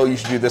in like, oh, you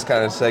should do this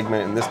kind of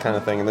segment and this kind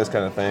of thing and this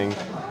kind of thing.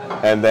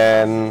 And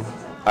then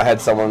I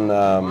had someone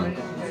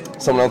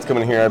else come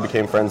in here I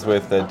became friends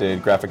with that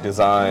did graphic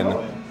design.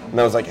 And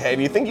I was like, hey,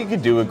 do you think you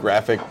could do a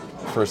graphic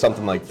for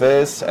something like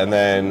this? And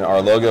then our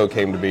logo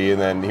came to be,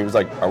 and then he was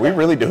like, are we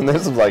really doing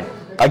this? I was like,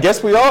 I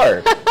guess we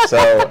are.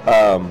 So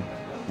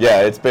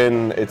yeah,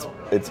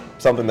 it's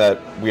something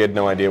that we had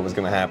no idea was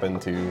going to happen,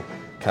 to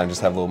kind of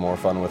just have a little more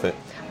fun with it.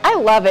 I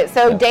love it.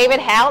 So David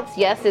Houts,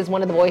 yes, is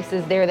one of the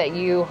voices there that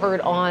you heard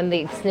on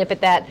the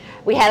snippet that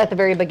we had at the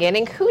very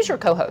beginning. Who's your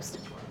co-host?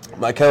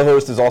 My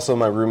co-host is also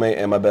my roommate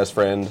and my best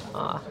friend,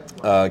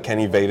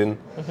 Kenny Vaden.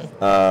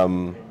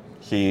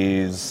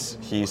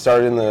 He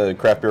started in the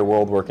craft beer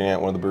world working at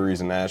one of the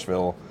breweries in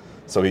Nashville,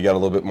 so he got a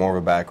little bit more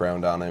of a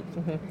background on it.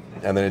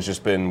 And then it's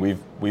just been,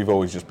 we've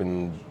always just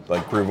been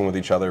like grooving with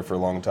each other for a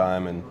long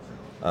time,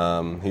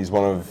 and he's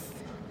one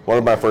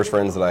of my first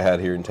friends that I had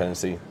here in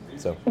Tennessee.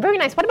 So very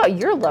nice. What about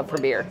your love for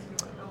beer?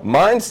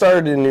 Mine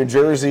started in New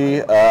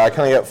Jersey. I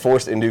kind of got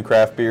forced into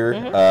craft beer.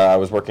 I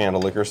was working at a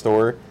liquor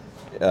store.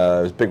 It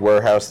was big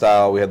warehouse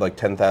style. We had like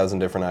 10,000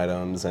 different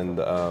items, and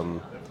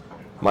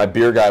my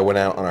beer guy went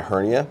out on a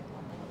hernia.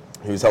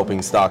 He was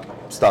helping stock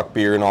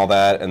beer and all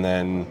that, and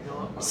then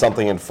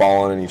something had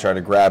fallen and he tried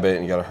to grab it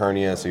and he got a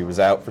hernia, so he was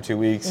out for 2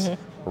 weeks.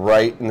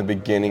 Right in the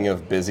beginning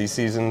of busy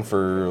season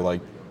for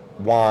like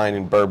wine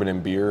and bourbon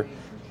and beer,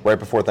 right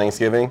before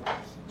Thanksgiving.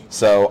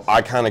 So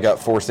I kind of got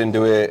forced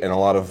into it, and a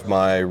lot of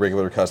my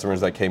regular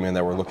customers that came in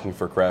that were looking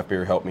for craft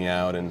beer helped me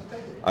out, and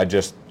I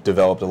just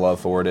developed a love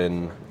for it.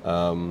 And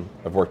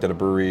I've worked at a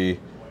brewery,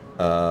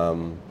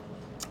 and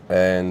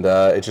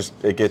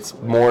it gets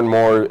more and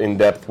more in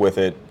depth with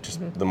it. Just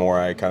the more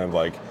I kind of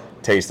like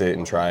taste it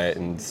and try it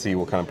and see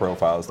what kind of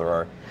profiles there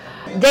are.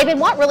 David,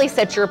 what really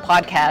sets your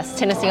podcast,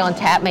 Tennessee on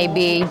Tap, may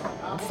be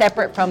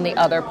separate from the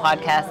other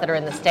podcasts that are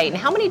in the state? And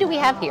how many do we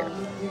have here?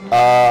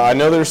 I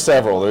know there's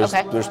several.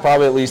 There's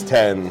probably at least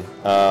 10.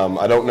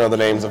 I don't know the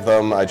names of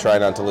them. I try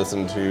not to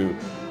listen to.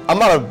 I'm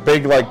not a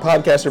big like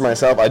podcaster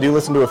myself. I do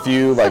listen to a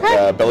few, like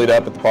Bellied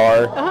Up at the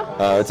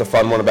Bar. It's a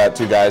fun one about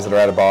two guys that are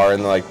at a bar,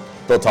 and like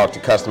they'll talk to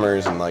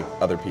customers and like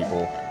other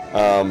people.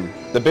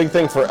 The big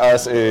thing for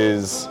us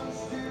is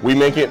we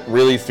make it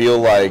really feel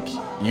like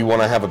you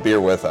want to have a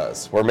beer with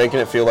us. We're making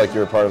it feel like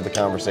you're a part of the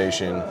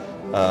conversation.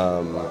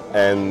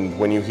 And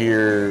when you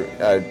hear,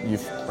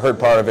 you've heard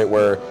part of it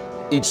where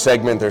each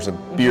segment there's a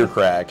beer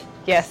crack.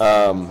 Yes.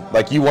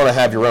 Like you want to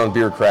have your own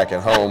beer crack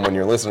at home when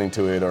you're listening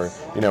to it, or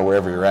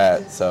wherever you're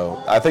at.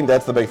 So I think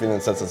that's the big thing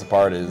that sets us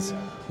apart, is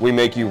we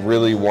make you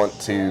really want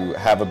to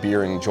have a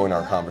beer and join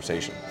our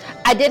conversation.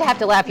 I did have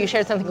to laugh. You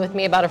shared something with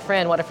me about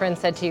what a friend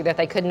said to you, that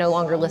they could no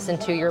longer listen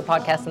to your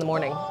podcast in the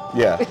morning.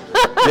 Yeah.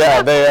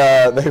 Yeah,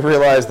 they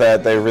realize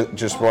that they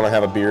just want to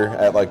have a beer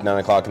at like 9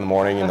 o'clock in the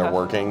morning, and they're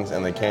working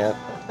and they can't.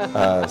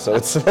 So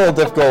it's a little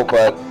difficult,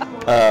 but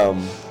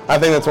I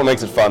think that's what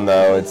makes it fun,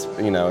 though.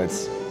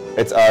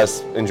 It's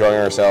us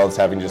enjoying ourselves,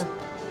 having just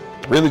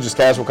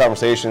casual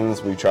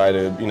conversations. We try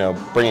to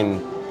bring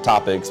in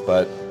topics,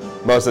 but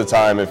most of the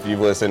time, if you've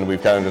listened,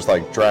 we've kind of just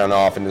like drowned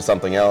off into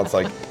something else.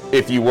 Like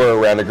if you were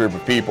around a group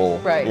of people,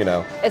 right?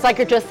 It's like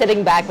you're just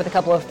sitting back with a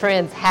couple of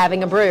friends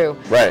having a brew,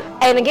 right?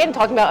 And again,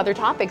 talking about other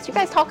topics. You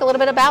guys talk a little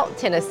bit about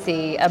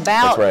Tennessee,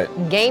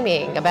 about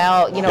gaming,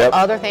 about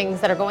other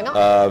things that are going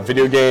on.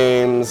 Video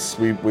games.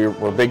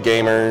 We're big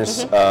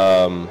gamers.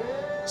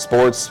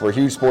 Sports. We're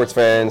huge sports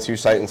fans,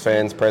 huge Titans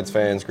fans, Preds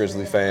fans,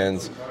 Grizzly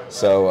fans.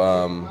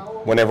 So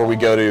whenever we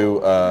go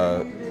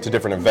to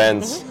different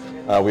events.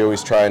 We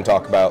always try and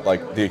talk about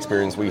like the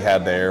experience we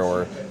had there,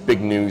 or big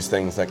news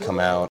things that come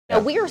out.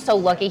 We are so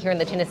lucky here in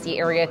the Tennessee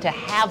area to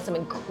have some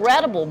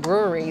incredible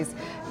breweries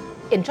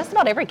in just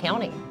about every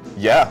county.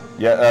 Yeah,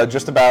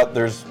 just about.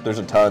 There's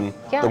a ton.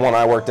 Yeah. The one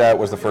I worked at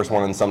was the first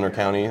one in Sumner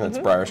County. That's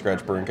Briar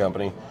Scratch Brewing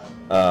Company.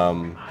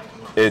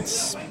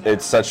 It's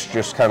such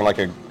just kind of like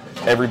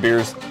every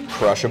beer's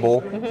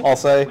crushable, I'll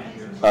say.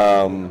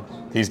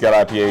 He's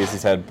got IPAs,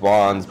 he's had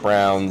blondes,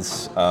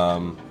 browns,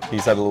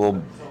 he's had a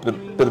little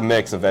bit of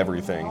mix of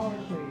everything.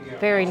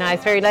 Very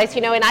nice, very nice.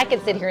 You know, and I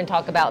could sit here and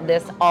talk about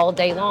this all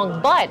day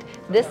long, but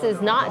this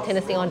is not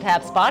Tennessee on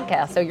Tap's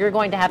podcast, so you're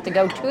going to have to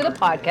go to the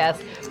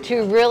podcast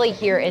to really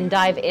hear and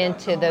dive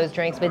into those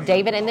drinks with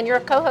David, and then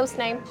your co-host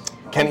name?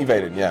 Kenny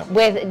Vaden, yeah.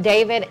 With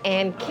David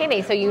and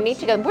Kenny. So you need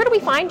to go. Where do we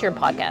find your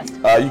podcast?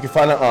 You can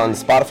find it on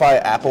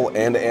Spotify, Apple,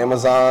 and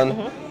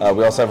Amazon.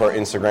 We also have our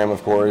Instagram,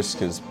 of course,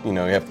 because you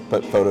have to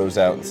put photos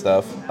out and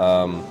stuff.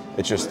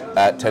 It's just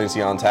at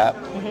Tennessee on Tap,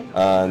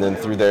 and then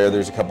through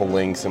there's a couple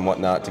links and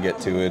whatnot to get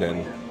to it.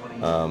 And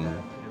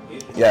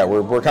yeah,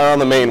 we're kind of on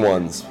the main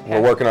ones. Okay.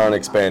 We're working on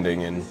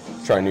expanding and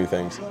trying new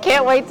things.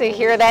 Can't wait to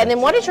hear that. And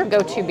then what is your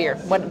go-to beer?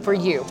 What for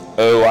you?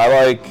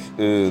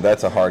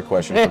 That's a hard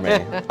question for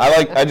me. I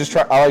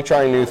like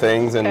trying new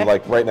things, and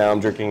like right now I'm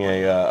drinking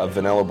a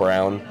vanilla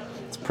brown.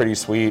 It's pretty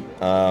sweet.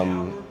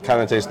 Kind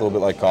of tastes a little bit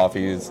like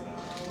coffee. It's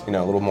a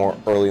little more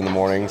early in the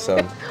morning.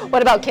 So.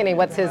 What about Kenny?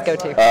 What's his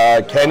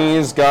go-to?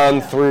 Kenny's gone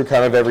through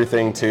kind of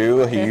everything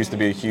too. He used to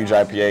be a huge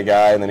IPA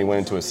guy, and then he went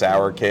into a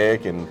sour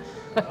kick, and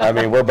I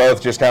mean, we're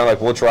both just kind of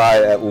like, we'll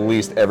try at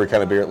least every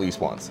kind of beer at least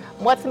once.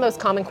 What's the most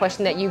common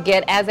question that you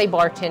get as a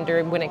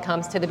bartender when it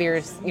comes to the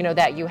beers,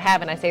 that you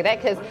have? And I say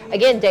that because,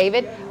 again,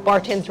 David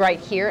bartends right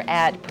here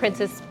at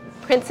Princess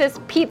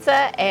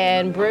Pizza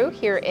and Brew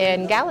here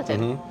in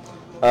Gallatin.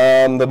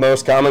 The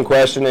most common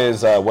question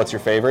is, what's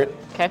your favorite?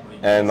 Okay.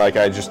 And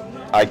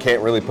I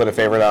can't really put a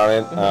favorite on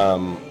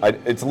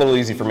it. It's a little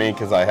easy for me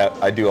because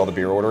I do all the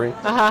beer ordering.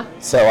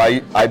 So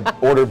I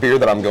order beer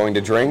that I'm going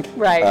to drink.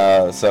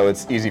 Right. So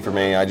it's easy for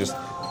me.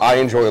 I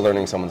enjoy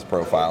learning someone's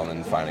profile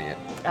and finding it.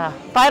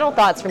 Final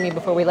thoughts from you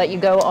before we let you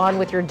go on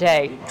with your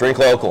day. Drink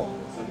local.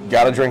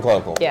 Gotta drink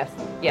local. Yes.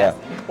 Yeah.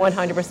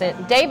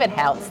 100%. David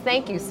House,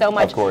 thank you so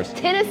much. Of course.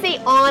 Tennessee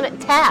on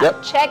Tap.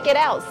 Yep. Check it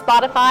out.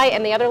 Spotify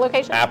and the other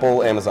location?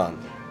 Apple, Amazon.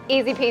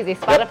 Easy peasy.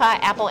 Spotify,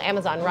 Apple,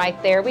 Amazon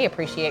right there. We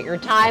appreciate your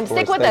time.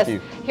 Stick with Thank us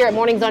you. here at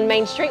Mornings on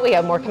Main Street. We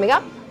have more coming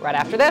up right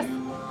after this.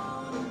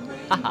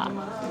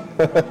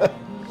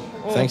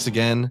 Thanks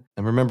again.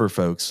 And remember,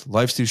 folks,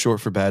 life's too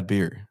short for bad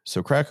beer.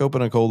 So crack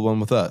open a cold one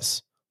with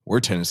us. We're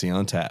Tennessee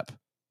on Tap.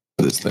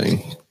 This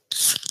thing.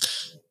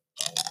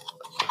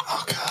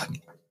 Oh, God.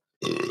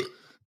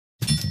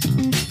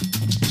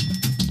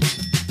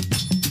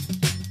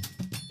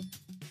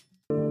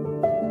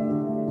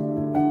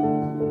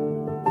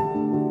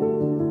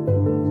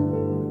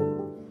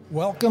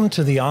 Welcome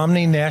to the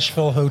Omni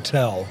Nashville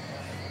Hotel.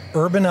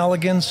 Urban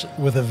elegance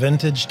with a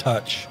vintage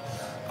touch.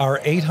 Our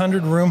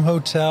 800-room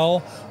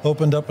hotel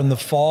opened up in the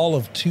fall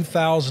of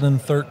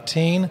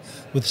 2013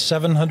 with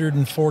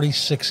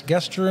 746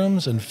 guest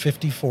rooms and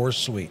 54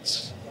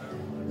 suites.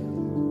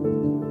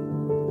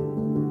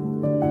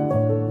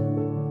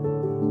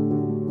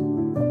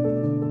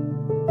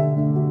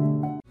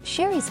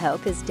 Sherry's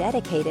Hope is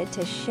dedicated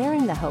to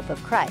sharing the hope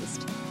of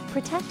Christ,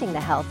 protecting the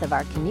health of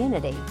our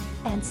community,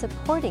 and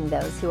supporting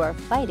those who are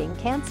fighting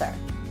cancer.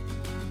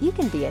 You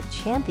can be a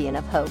champion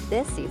of hope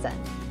this season.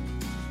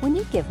 When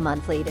you give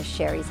monthly to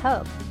Sherry's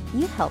Hope,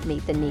 you help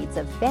meet the needs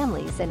of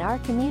families in our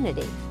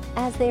community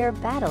as they are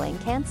battling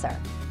cancer.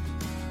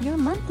 Your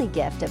monthly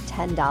gift of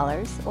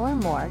 $10 or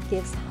more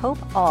gives hope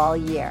all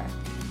year.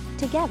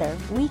 Together,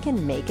 we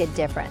can make a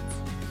difference.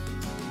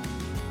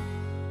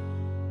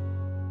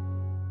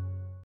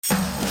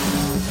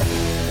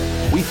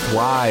 We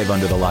thrive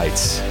under the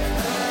lights.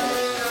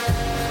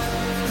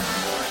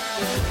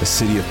 A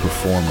city of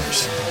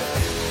performers,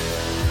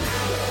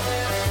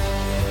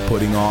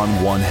 putting on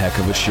one heck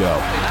of a show.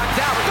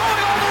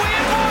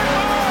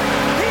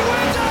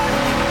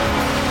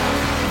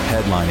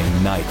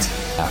 Headlining night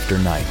after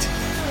night.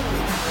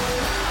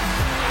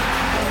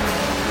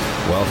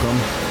 Welcome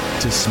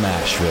to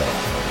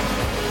Smashville.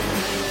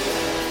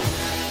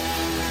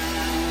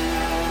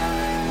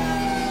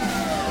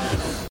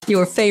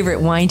 Your favorite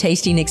wine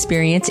tasting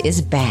experience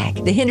is back.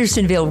 The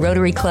Hendersonville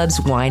Rotary Club's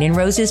Wine and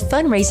Roses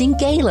Fundraising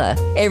Gala.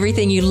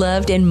 Everything you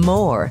loved and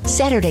more.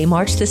 Saturday,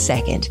 March the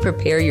 2nd.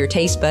 Prepare your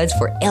taste buds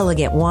for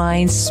elegant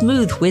wines,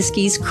 smooth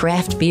whiskeys,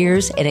 craft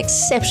beers, and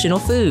exceptional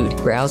food.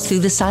 Browse through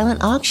the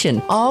silent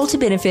auction, all to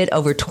benefit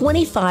over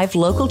 25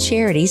 local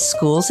charities,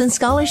 schools, and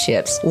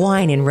scholarships.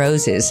 Wine and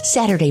Roses,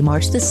 Saturday,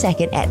 March the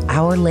 2nd at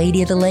Our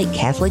Lady of the Lake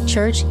Catholic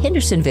Church,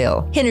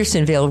 Hendersonville.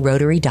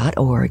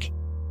 HendersonvilleRotary.org.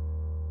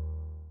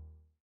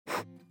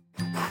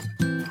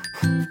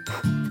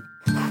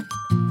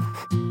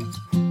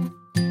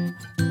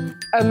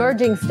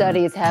 Emerging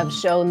studies have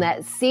shown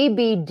that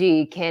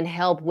CBD can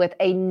help with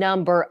a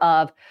number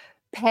of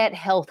pet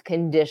health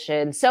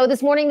conditions. So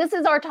this morning, this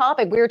is our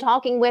topic. We're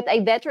talking with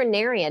a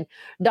veterinarian,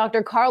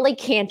 Dr. Carly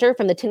Cantor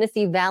from the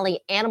Tennessee Valley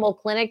Animal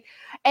Clinic,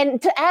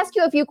 and to ask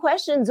you a few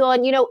questions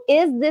on,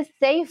 is this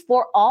safe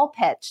for all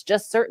pets,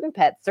 just certain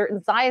pets,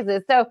 certain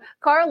sizes? So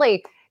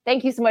Carly,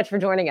 thank you so much for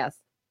joining us.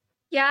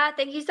 Yeah,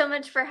 thank you so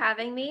much for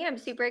having me. I'm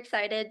super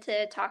excited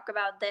to talk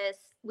about this.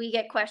 We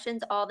get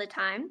questions all the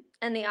time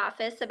in the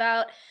office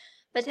about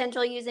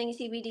potential using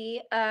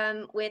CBD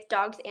with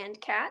dogs and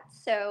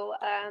cats. So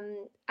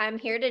I'm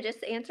here to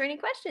just answer any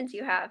questions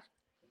you have.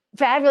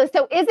 Fabulous.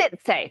 So is it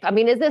safe? I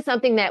mean, is this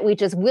something that we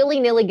just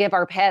willy-nilly give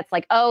our pets,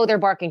 like, oh, they're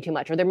barking too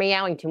much or they're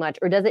meowing too much?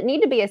 Or does it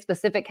need to be a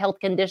specific health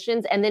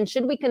conditions? And then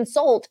should we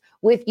consult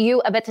with you,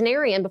 a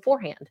veterinarian,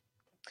 beforehand?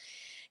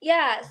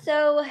 Yeah,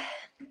 so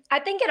I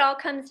think it all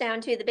comes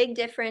down to the big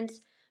difference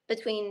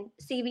between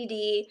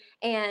CBD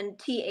and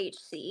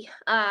THC.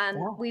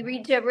 We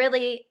need to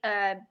really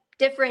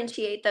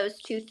differentiate those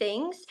two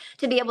things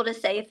to be able to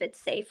say if it's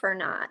safe or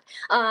not.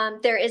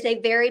 There is a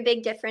very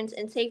big difference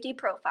in safety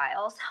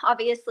profiles,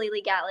 obviously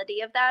legality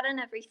of that and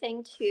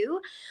everything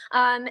too.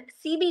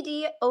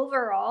 CBD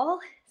overall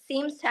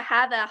seems to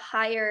have a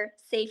higher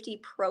safety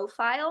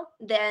profile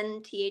than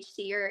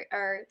THC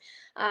or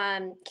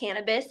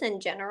cannabis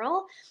in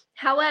general.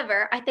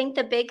 However, I think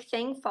the big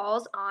thing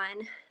falls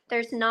on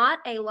there's not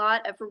a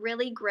lot of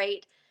really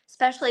great,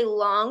 especially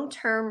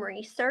long-term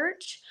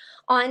research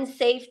on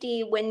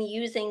safety when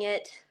using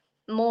it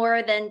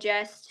more than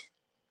just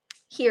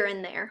here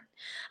and there.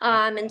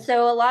 And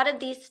so a lot of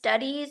these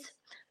studies,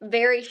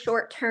 very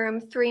short term,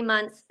 3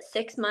 months,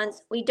 6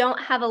 months, we don't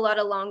have a lot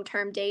of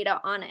long-term data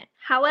on it.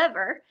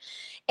 However,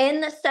 in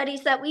the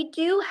studies that we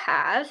do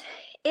have,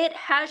 it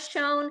has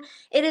shown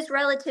it is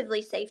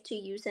relatively safe to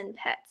use in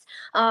pets.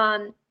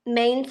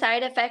 Main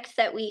side effects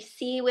that we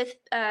see with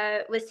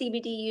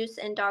CBD use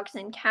in dogs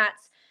and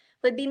cats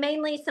would be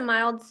mainly some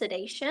mild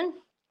sedation,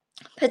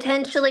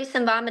 potentially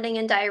some vomiting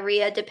and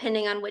diarrhea,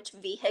 depending on which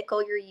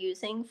vehicle you're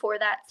using for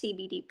that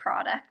CBD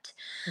product.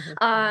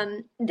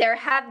 There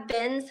have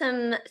been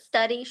some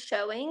studies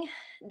showing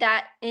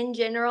that in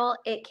general,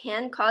 it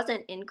can cause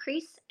an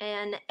increase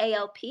in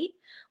ALP,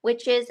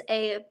 which is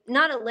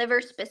not a liver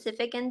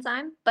specific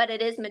enzyme, but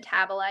it is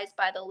metabolized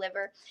by the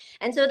liver.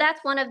 And so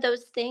that's one of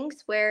those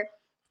things where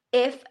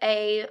if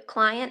a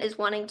client is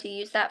wanting to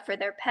use that for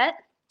their pet,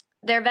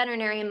 their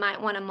veterinarian might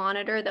want to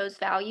monitor those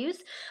values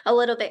a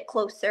little bit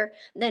closer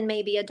than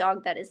maybe a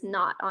dog that is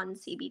not on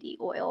CBD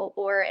oil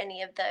or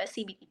any of the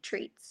CBD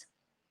treats.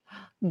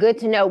 Good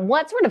to know.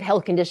 What sort of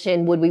health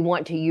condition would we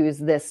want to use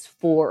this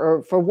for,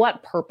 or for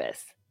what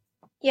purpose?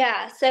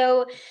 Yeah,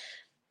 so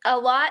a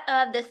lot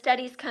of the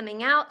studies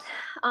coming out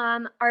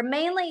are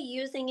mainly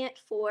using it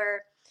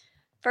for,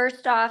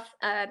 first off,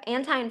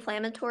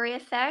 anti-inflammatory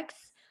effects.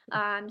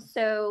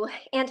 So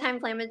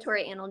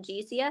anti-inflammatory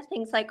analgesia,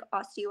 things like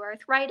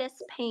osteoarthritis,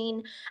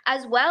 pain,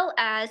 as well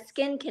as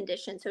skin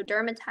conditions, so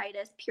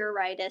dermatitis,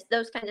 pruritus,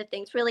 those kinds of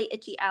things, really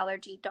itchy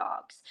allergy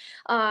dogs.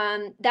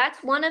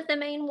 That's one of the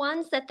main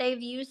ones that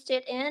they've used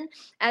it in,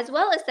 as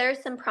well as there's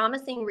some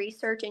promising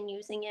research in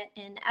using it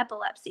in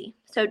epilepsy,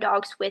 so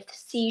dogs with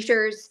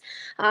seizures,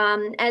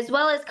 as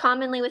well as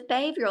commonly with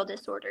behavioral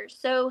disorders,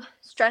 so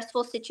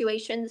stressful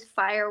situations,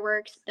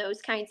 fireworks,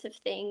 those kinds of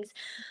things.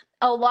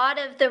 A lot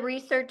of the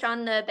research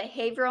on the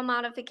behavioral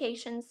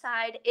modification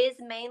side is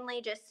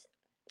mainly just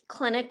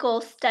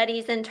clinical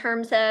studies in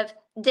terms of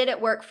did it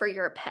work for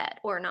your pet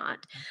or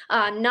not.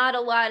 Not a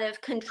lot of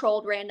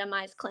controlled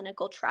randomized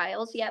clinical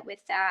trials yet with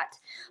that.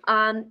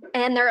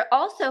 And there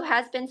also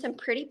has been some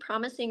pretty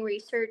promising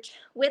research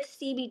with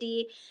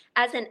CBD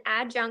as an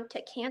adjunct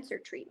to cancer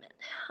treatment.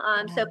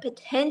 So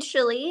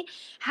potentially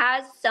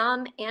has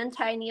some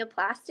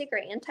anti-neoplastic or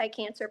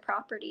anti-cancer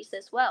properties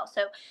as well.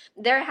 So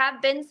there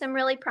have been some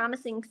really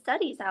promising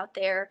studies out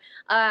there.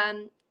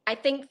 I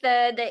think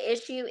the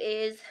issue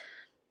is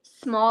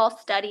small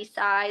study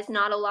size,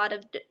 not a lot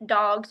of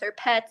dogs or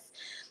pets.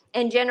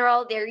 In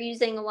general, they're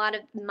using a lot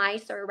of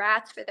mice or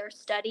rats for their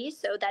studies,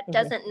 so that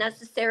doesn't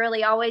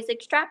necessarily always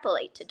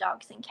extrapolate to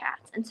dogs and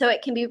cats. And so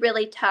it can be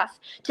really tough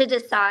to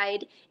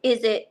decide,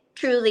 is it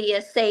truly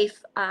a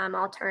safe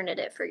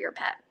alternative for your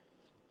pet?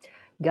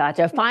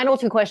 Gotcha. Final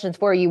two questions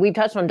for you. We've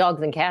touched on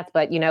dogs and cats,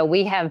 but,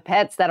 we have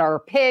pets that are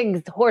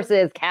pigs,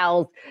 horses,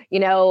 cows,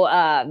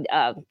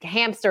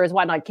 hamsters,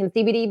 whatnot. Can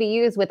CBD be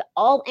used with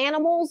all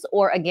animals?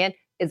 Or again,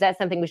 is that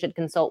something we should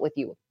consult with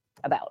you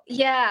about?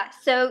 Yeah,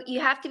 so you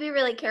have to be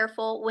really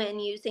careful when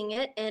using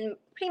it in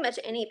pretty much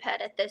any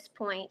pet at this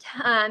point,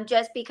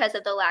 just because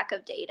of the lack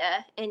of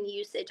data and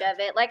usage of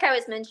it. Like I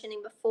was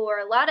mentioning before,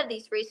 a lot of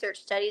these research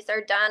studies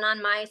are done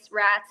on mice,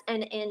 rats,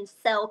 and in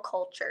cell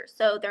culture.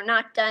 So they're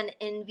not done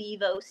in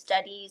vivo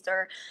studies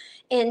or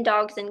in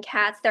dogs and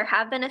cats. There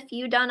have been a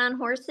few done on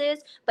horses,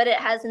 but it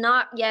has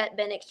not yet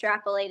been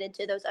extrapolated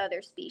to those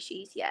other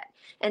species yet.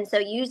 And so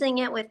using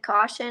it with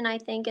caution, I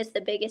think, is the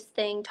biggest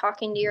thing.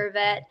 Talking to your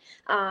vet,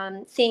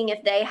 seeing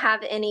if they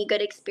have any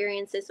good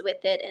experiences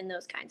with it and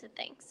those kinds of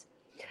things.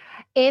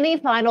 Any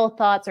final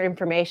thoughts or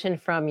information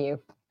from you,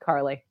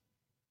 Carly?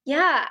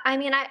 Yeah,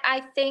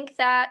 I think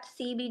that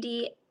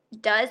CBD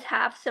does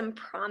have some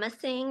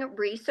promising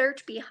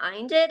research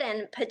behind it,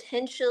 and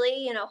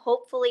potentially,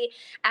 hopefully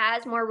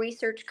as more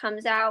research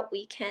comes out,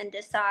 we can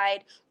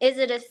decide, is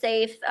it a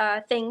safe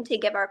thing to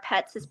give our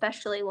pets,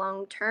 especially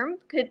long term?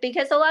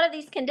 Because a lot of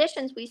these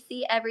conditions we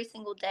see every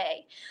single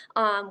day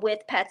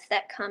with pets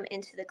that come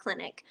into the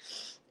clinic.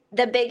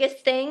 The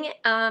biggest thing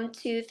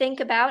to think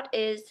about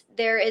is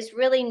there is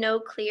really no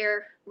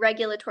clear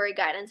regulatory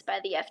guidance by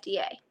the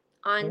FDA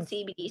on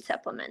CBD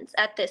supplements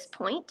at this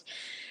point.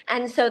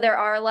 And so there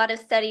are a lot of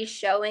studies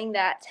showing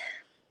that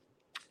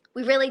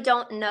we really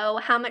don't know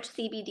how much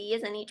CBD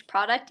is in each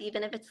product,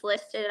 even if it's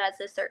listed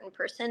as a certain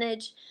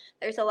percentage.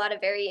 There's a lot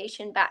of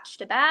variation batch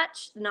to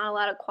batch, not a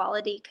lot of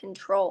quality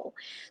control.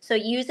 So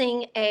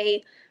using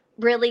a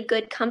really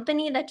good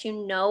company that you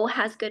know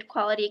has good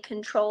quality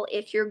control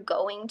if you're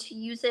going to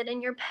use it in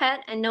your pet,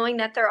 and knowing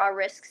that there are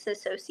risks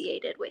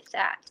associated with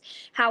that.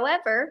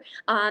 However,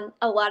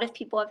 a lot of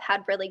people have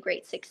had really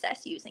great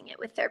success using it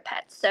with their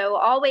pets. So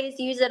always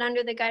use it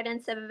under the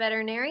guidance of a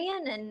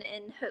veterinarian,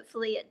 and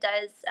hopefully it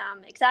does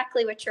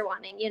exactly what you're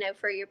wanting,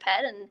 for your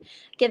pet, and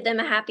give them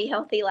a happy,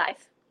 healthy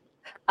life.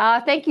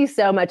 Thank you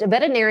so much.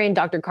 Veterinarian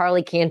Dr.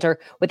 Carly Cantor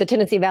with the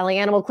Tennessee Valley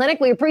Animal Clinic.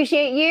 We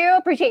appreciate you.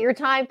 Appreciate your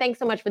time. Thanks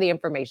so much for the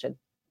information.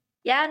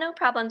 Yeah, no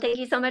problem. Thank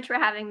you so much for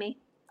having me.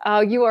 Oh,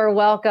 you are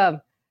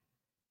welcome.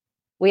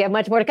 We have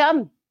much more to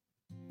come.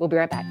 We'll be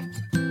right back.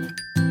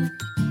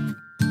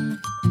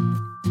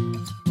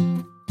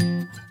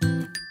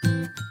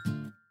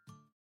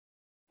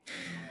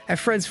 At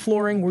Fred's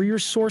Flooring, we're your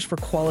source for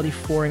quality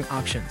flooring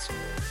options.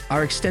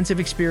 Our extensive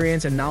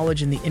experience and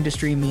knowledge in the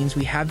industry means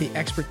we have the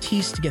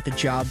expertise to get the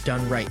job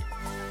done right.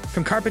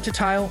 From carpet to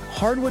tile,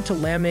 hardwood to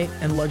laminate,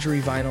 and luxury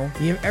vinyl,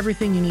 we have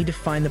everything you need to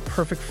find the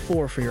perfect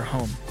floor for your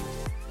home.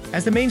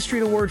 As the Main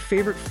Street Award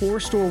Favorite Floor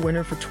Store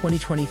winner for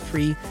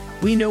 2023,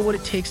 we know what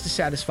it takes to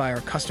satisfy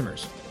our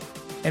customers.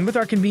 And with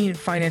our convenient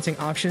financing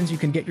options, you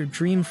can get your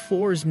dream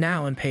floors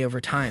now and pay over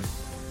time.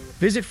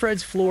 Visit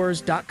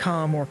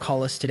fredsfloors.com or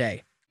call us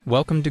today.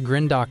 Welcome to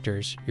Grin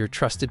Doctors, your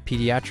trusted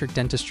pediatric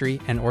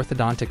dentistry and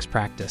orthodontics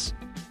practice.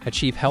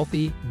 Achieve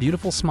healthy,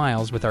 beautiful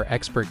smiles with our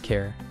expert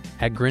care.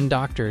 At Grin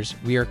Doctors,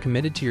 we are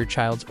committed to your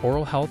child's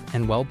oral health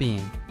and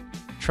well-being.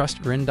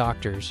 Trust Grin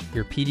Doctors,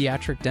 your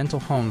pediatric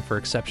dental home for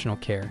exceptional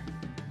care.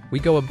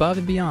 We go above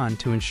and beyond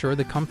to ensure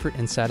the comfort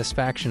and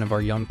satisfaction of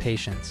our young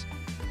patients.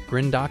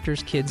 Grin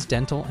Doctors Kids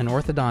Dental and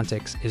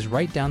Orthodontics is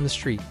right down the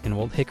street in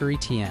Old Hickory,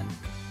 TN.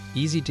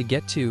 Easy to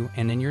get to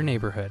and in your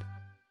neighborhood.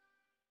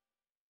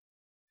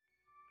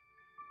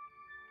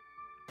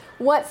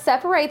 What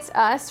separates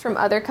us from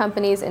other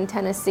companies in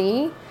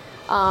Tennessee,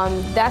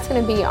 that's going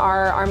to be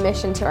our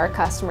mission to our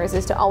customers,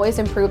 is to always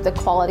improve the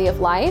quality of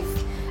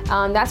life.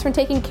 That's from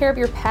taking care of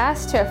your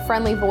pets to a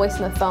friendly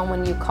voice on the phone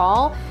when you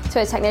call,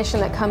 to a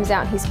technician that comes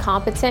out, he's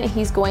competent,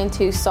 he's going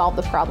to solve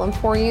the problem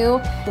for you.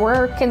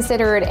 We're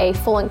considered a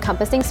full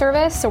encompassing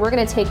service, so we're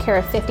going to take care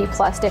of 50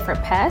 plus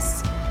different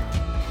pests,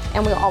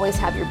 and we'll always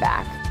have your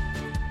back.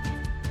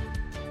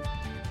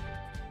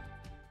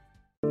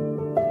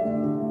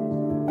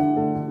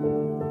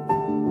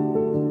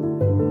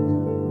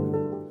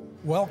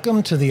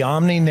 Welcome to the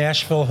Omni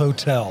Nashville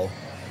Hotel.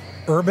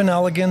 Urban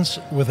elegance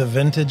with a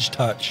vintage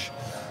touch.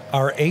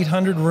 Our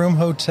 800-room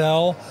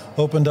hotel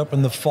opened up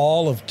in the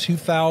fall of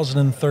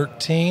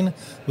 2013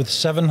 with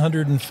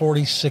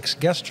 746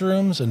 guest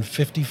rooms and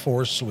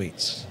 54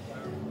 suites.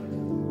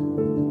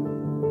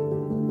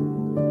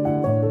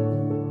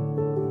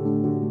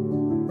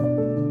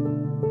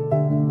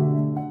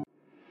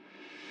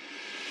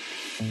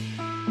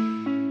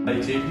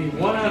 TV,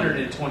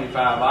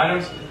 125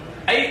 items,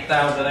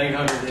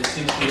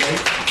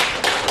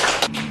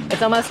 8,868.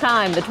 It's almost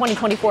time. The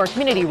 2024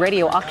 Community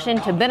Radio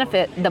Auction to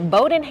benefit the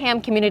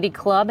Bodenham Community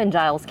Club in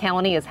Giles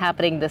County is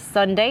happening this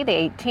Sunday, the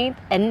 18th,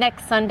 and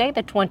next Sunday,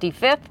 the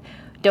 25th.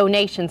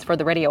 Donations for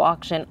the radio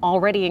auction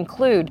already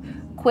include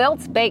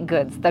quilts, baked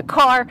goods, the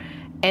car,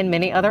 and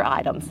many other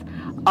items.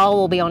 All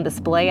will be on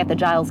display at the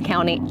Giles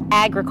County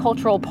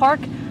Agricultural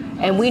Park,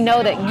 and we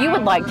know that you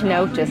would like to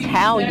know just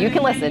how you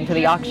can listen to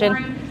the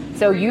auction,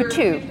 so you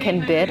too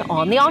can bid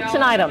on the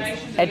auction items.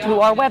 Head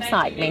to our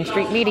website,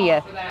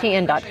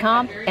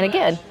 mainstreetmediatn.com, and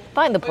again,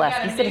 find the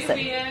Pulaski Citizen.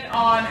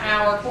 On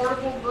our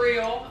portable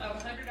grill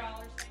of $100.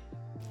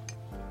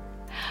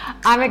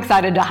 I'm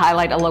excited to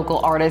highlight a local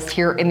artist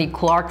here in the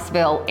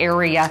Clarksville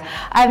area.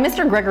 I have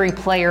Mr. Gregory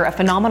Player, a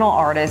phenomenal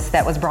artist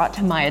that was brought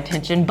to my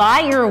attention by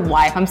your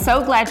wife. I'm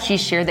so glad she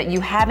shared that you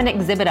have an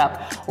exhibit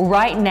up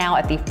right now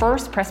at the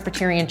First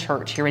Presbyterian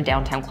Church here in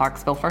downtown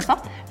Clarksville. First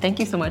off, thank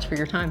you so much for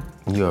your time.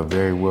 You are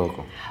very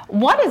welcome.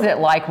 What is it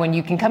like when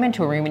you can come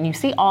into a room and you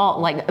see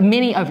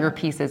many of your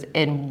pieces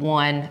in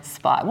one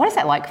spot? What is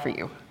that like for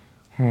you?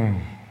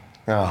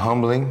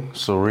 Humbling,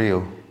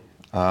 surreal.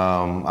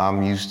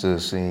 I'm used to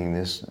seeing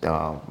this,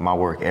 my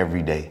work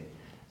every day,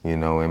 in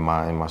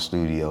my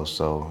studio.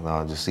 So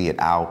to see it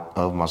out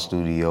of my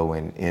studio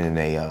and in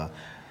a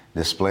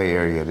display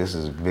area, this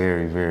is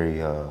very,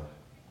 very,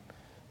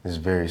 it's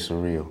very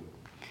surreal.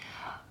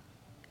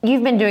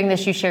 You've been doing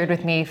this, you shared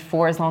with me,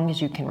 for as long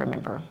as you can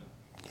remember.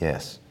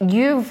 Yes.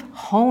 You've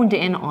honed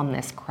in on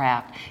this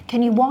craft.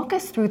 Can you walk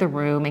us through the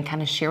room and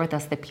kind of share with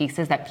us the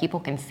pieces that people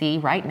can see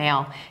right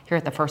now here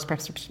at the First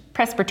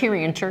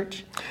Presbyterian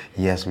Church?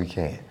 Yes, we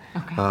can.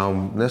 Okay.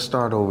 Let's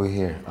start over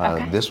here.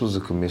 Okay. This was a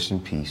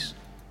commissioned piece.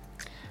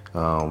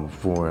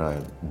 for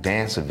a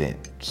dance event.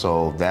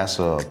 So that's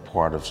a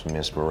part of some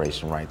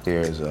inspiration right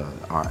there is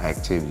our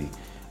activity,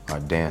 our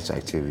dance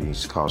activity.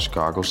 It's called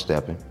Chicago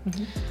Steppin'.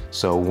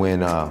 So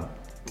when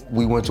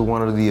we went to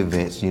one of the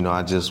events,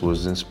 I just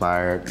was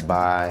inspired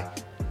by,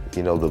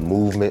 the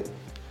movement,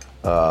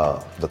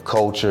 the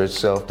culture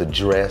itself, the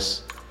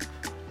dress.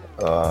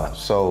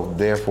 So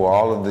therefore,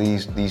 all of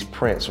these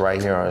prints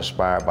right here are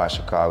inspired by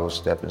Chicago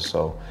Steppin'.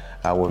 So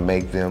I would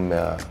make them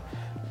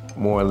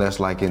more or less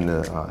like in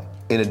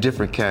the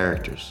different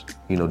characters,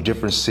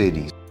 different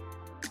cities.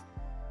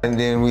 And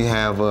then we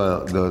have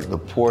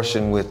the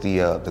portion with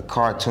the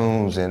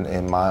cartoons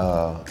and my,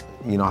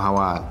 how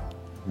I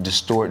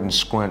distort and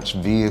scrunch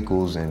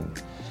vehicles. And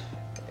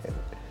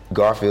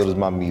Garfield is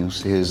my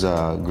muse. His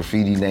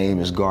graffiti name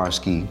is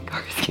Garski,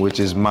 which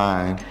is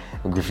mine,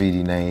 a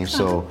graffiti name.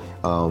 So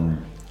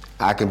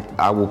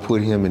I will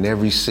put him in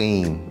every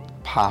scene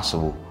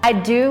possible. I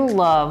do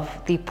love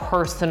the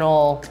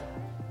personal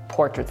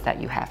portraits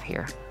that you have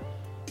here,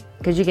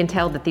 because you can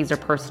tell that these are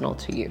personal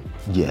to you.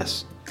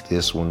 Yes,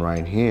 this one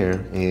right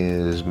here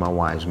is my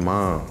wife's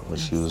mom when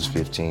she was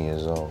 15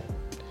 years old.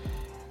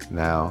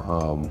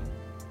 Now,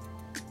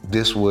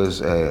 this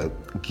was a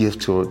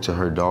gift to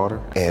her daughter,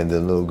 and the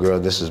little girl,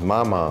 this is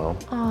my mom,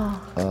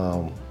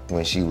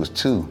 when she was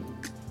 2.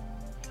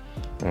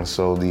 And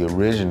so the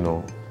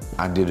original,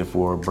 I did it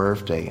for her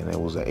birthday, and it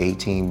was an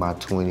 18 by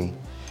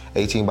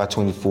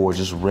 24,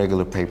 just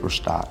regular paper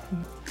stock.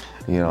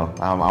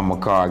 I'm a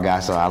car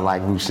guy, so I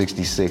like Route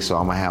 66, so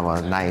I'm gonna have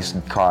a nice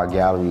car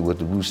gallery with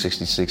the Route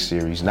 66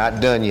 series.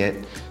 Not done yet,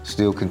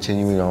 still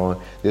continuing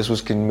on. This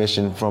was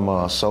commissioned from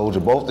a soldier.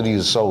 Both of these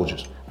are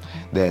soldiers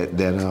that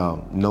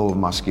know of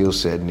my skill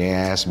set, and they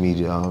asked me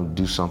to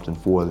do something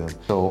for them.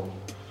 So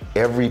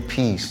every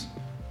piece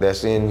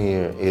that's in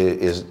here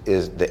is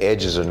the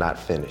edges are not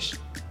finished.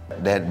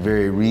 That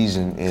very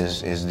reason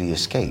is the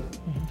escape.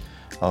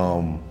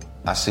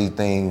 I see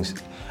things,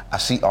 I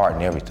see art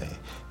and everything,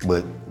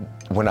 but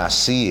when I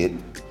see it,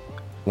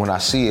 I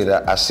see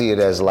it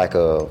as like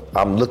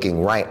I'm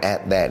looking right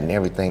at that, and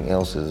everything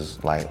else is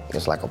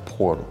it's like a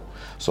portal.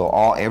 So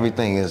all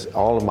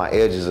of my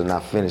edges are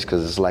not finished,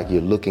 because it's like you're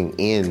looking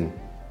in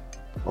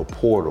a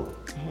portal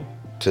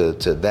to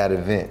that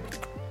event.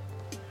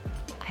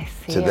 I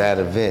see to that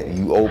event.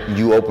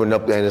 You open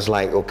up and it's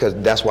like, okay,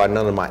 that's why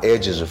none of my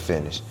edges are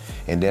finished.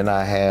 And then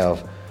I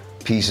have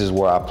pieces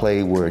where I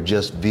play where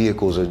just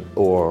vehicles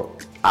or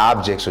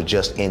objects are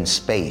just in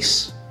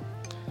space.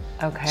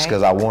 Okay. It's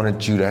because I want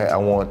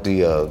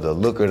the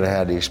looker to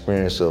have the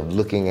experience of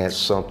looking at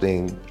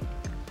something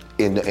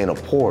in a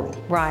portal.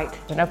 Right.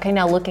 Okay,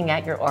 now looking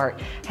at your art,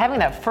 having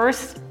that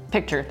first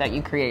picture that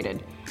you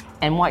created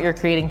and what you're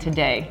creating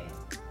today,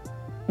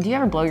 do you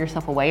ever blow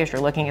yourself away as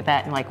you're looking at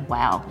that and like,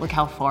 wow, look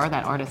how far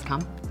that art has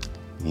come?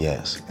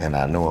 Yes, and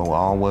I know it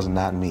all was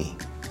not me.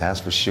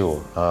 That's for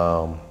sure.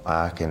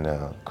 I can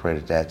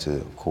credit that to,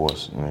 of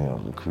course,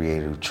 the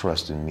creator who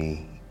trusted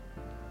me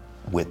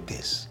with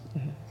this.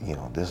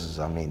 This is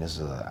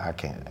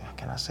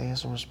can I say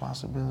it's a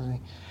responsibility?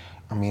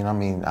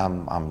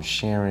 I'm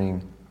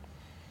sharing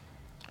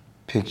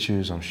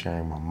pictures, I'm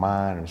sharing my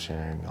mind,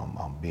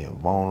 I'm being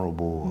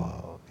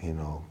vulnerable,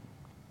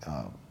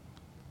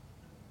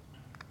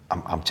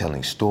 I'm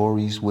telling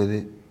stories with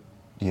it,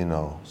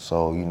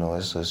 so,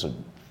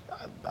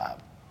 I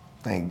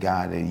thank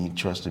God that he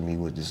trusted me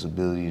with this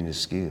ability and this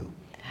skill.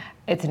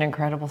 It's an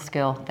incredible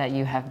skill that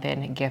you have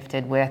been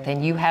gifted with,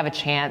 and you have a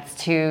chance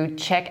to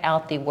check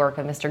out the work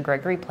of Mr.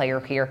 Gregory Player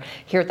here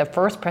at the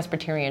First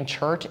Presbyterian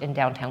Church in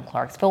downtown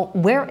Clarksville.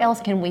 Where else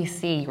can we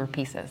see your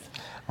pieces?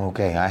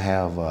 Okay, I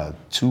have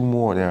 2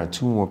 more. There are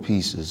 2 more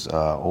pieces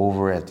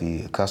over at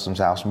the Customs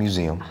House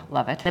Museum.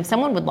 Love it. If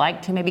someone would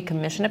like to maybe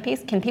commission a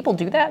piece, can people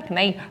do that? Can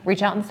they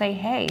reach out and say,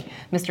 hey,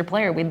 Mr.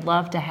 Player, we'd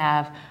love to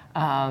have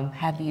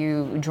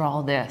you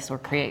draw this or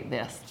create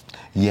this?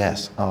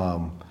 Yes.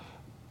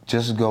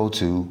 Just go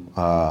to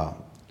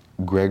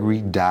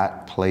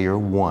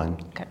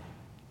gregory.player1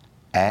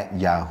 at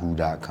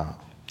yahoo.com.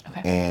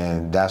 Okay.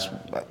 And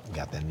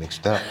got that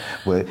mixed up.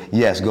 But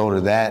yes, go to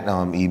that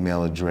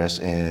email address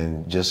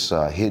and just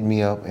hit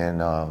me up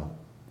and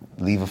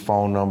leave a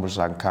phone number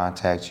so I can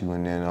contact you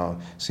and then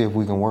see if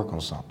we can work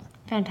on something.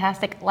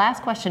 Fantastic.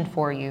 Last question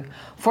for you.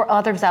 For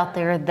others out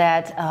there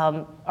that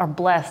are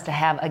blessed to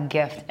have a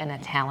gift and a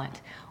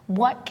talent,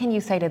 what can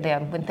you say to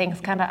them when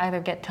things kind of either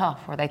get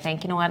tough or they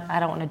think, you know what, I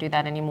don't want to do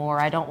that anymore.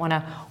 I don't want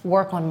to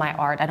work on my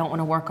art. I don't want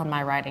to work on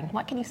my writing.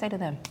 What can you say to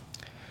them?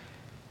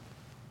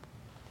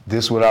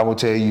 This is what I will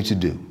tell you to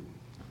do.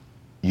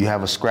 You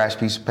have a scratch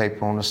piece of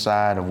paper on the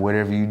side of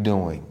whatever you're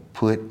doing.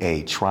 Put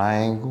a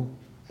triangle,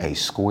 a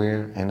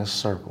square, and a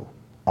circle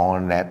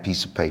on that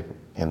piece of paper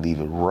and leave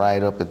it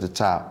right up at the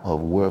top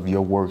of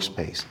your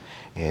workspace.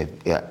 And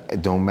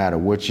it don't matter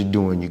what you're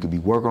doing. You could be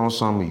working on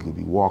something, you could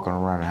be walking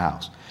around the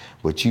house.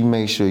 But you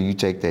make sure you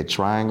take that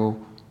triangle,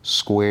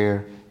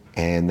 square,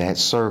 and that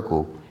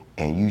circle,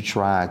 and you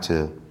try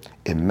to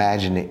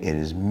imagine it in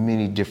as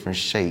many different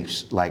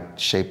shapes, like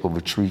shape of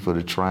a tree for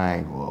the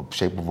triangle, or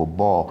shape of a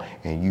ball,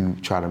 and you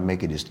try to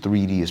make it as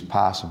 3D as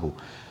possible.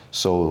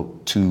 So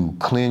to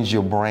cleanse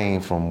your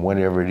brain from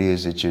whatever it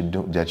is that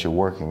you're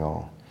working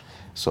on.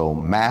 So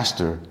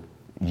master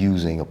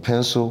using a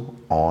pencil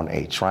on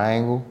a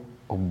triangle,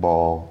 a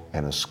ball,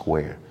 and a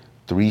square.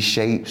 3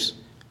 shapes,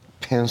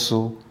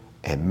 pencil,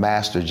 and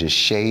master just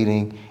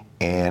shading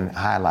and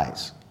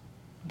highlights.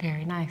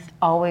 Very nice.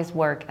 Always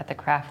work at the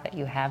craft that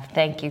you have.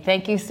 Thank you.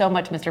 Thank you so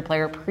much, Mr.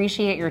 Player.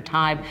 Appreciate your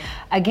time.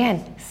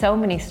 Again, so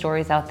many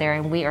stories out there,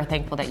 and we are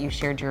thankful that you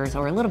shared yours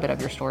or a little bit of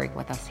your story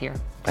with us here.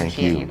 Thank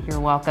Appreciate you. You're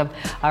welcome.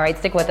 All right,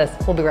 stick with us.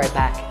 We'll be right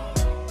back.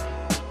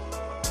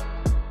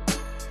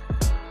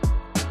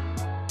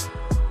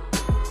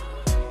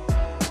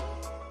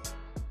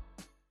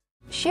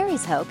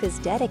 Sherry's Hope is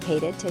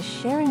dedicated to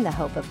sharing the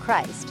hope of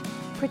Christ,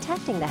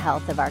 protecting the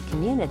health of our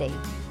community,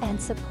 and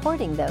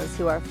supporting those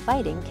who are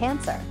fighting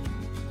cancer.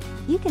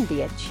 You can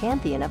be a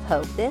champion of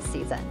hope this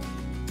season.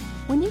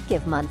 When you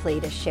give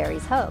monthly to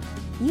Sherry's Hope,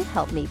 you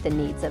help meet the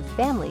needs of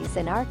families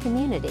in our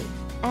community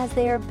as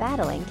they are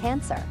battling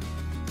cancer.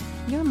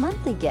 Your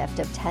monthly gift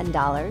of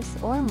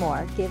 $10 or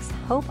more gives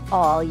hope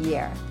all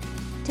year.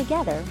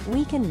 Together,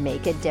 we can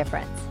make a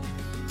difference.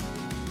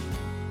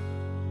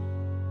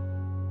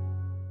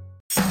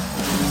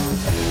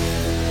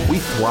 We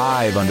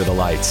thrive under the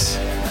lights.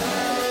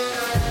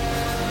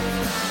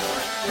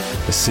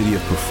 A city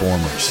of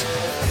performers,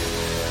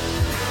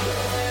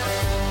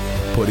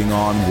 putting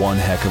on one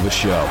heck of a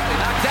show.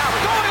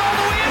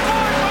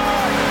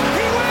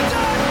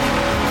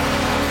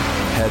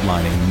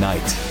 Headlining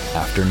night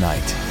after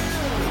night.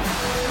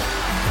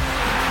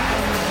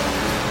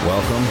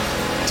 Welcome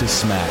to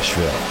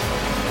Smashville.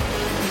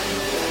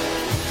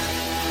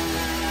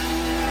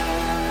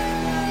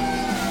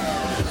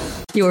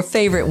 Your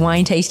favorite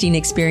wine tasting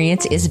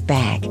experience is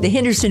back. The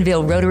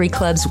Hendersonville Rotary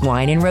Club's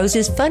Wine and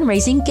Roses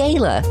Fundraising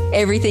Gala.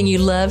 Everything you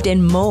loved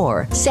and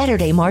more.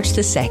 Saturday, March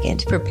the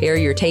 2nd. Prepare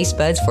your taste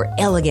buds for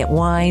elegant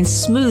wines,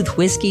 smooth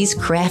whiskeys,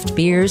 craft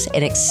beers,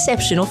 and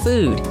exceptional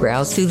food.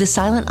 Browse through the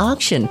silent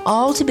auction,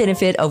 all to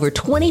benefit over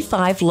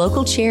 25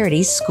 local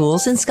charities,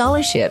 schools, and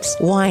scholarships.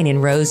 Wine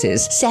and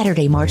Roses,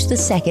 Saturday, March the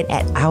 2nd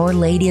at Our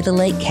Lady of the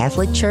Lake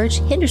Catholic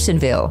Church,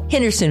 Hendersonville.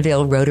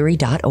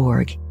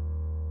 HendersonvilleRotary.org.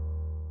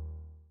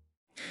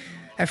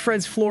 At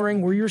Fred's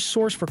Flooring, we're your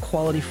source for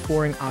quality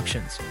flooring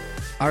options.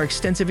 Our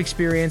extensive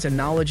experience and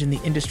knowledge in the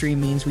industry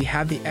means we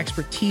have the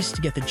expertise to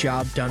get the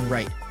job done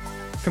right.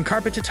 From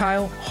carpet to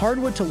tile,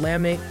 hardwood to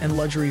laminate, and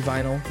luxury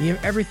vinyl, we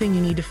have everything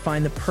you need to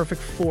find the perfect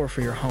floor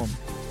for your home.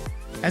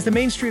 As the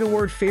Main Street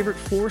Award Favorite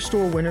Floor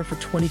Store winner for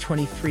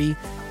 2023,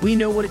 we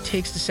know what it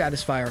takes to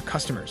satisfy our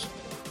customers.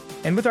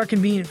 And with our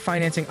convenient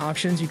financing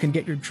options, you can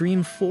get your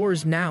dream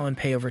floors now and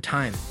pay over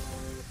time.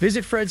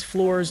 Visit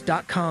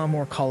fredsfloors.com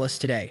or call us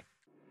today.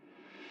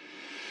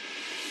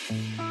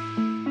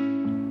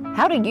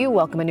 How do you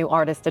welcome a new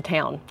artist to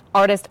town?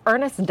 Artist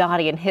Ernest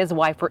Dottie and his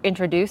wife were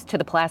introduced to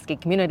the Pulaski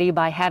community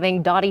by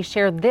having Dottie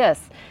share this,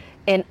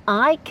 an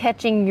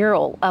eye-catching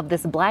mural of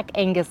this Black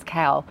Angus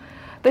cow.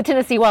 The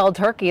Tennessee Wild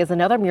Turkey is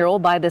another mural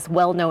by this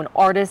well-known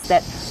artist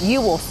that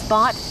you will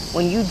spot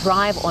when you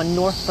drive on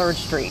North 3rd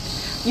Street.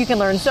 You can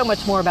learn so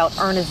much more about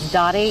Ernest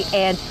Dottie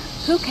and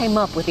who came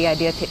up with the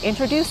idea to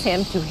introduce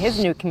him to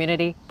his new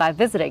community by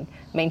visiting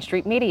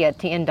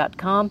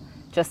MainStreetMedia@tn.com.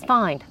 Just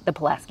find the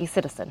Pulaski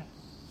Citizen.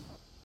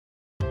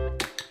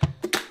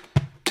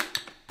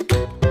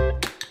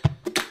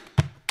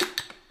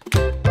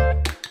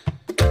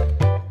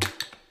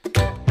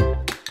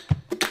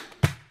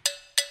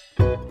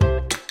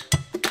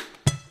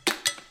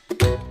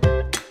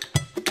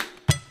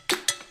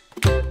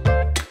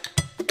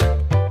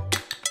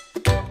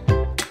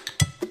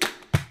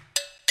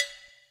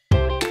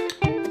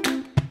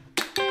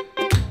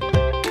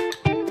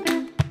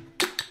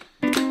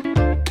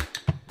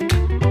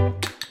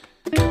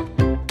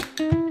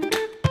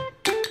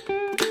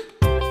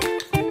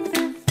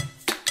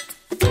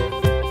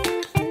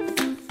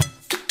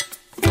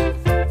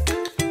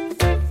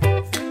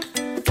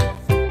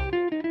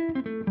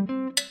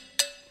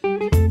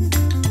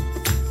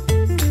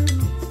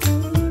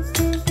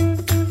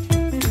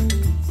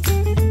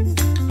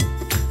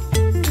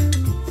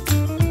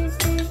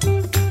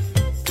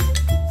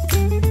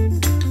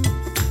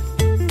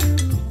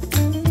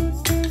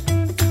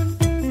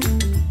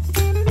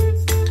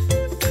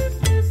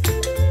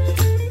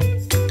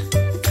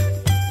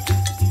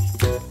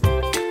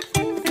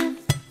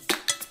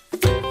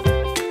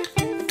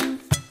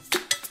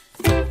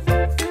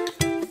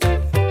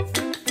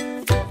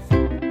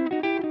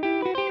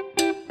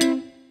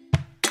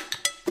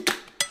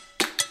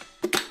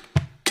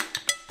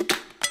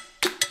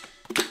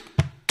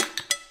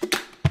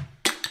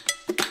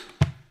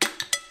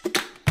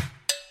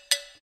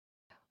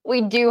 We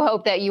do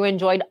hope that you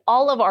enjoyed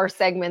all of our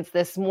segments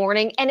this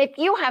morning. And if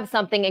you have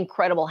something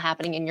incredible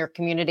happening in your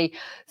community,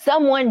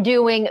 someone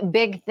doing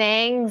big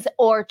things,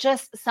 or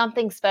just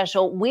something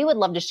special, we would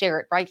love to share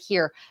it right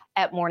here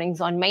at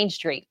Mornings on Main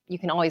Street. You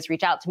can always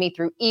reach out to me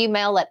through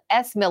email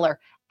at smiller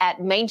at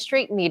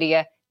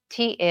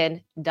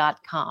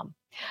mainstreetmediatn.com.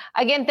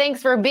 Again,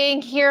 thanks for being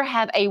here.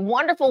 Have a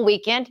wonderful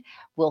weekend.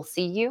 We'll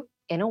see you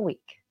in a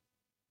week.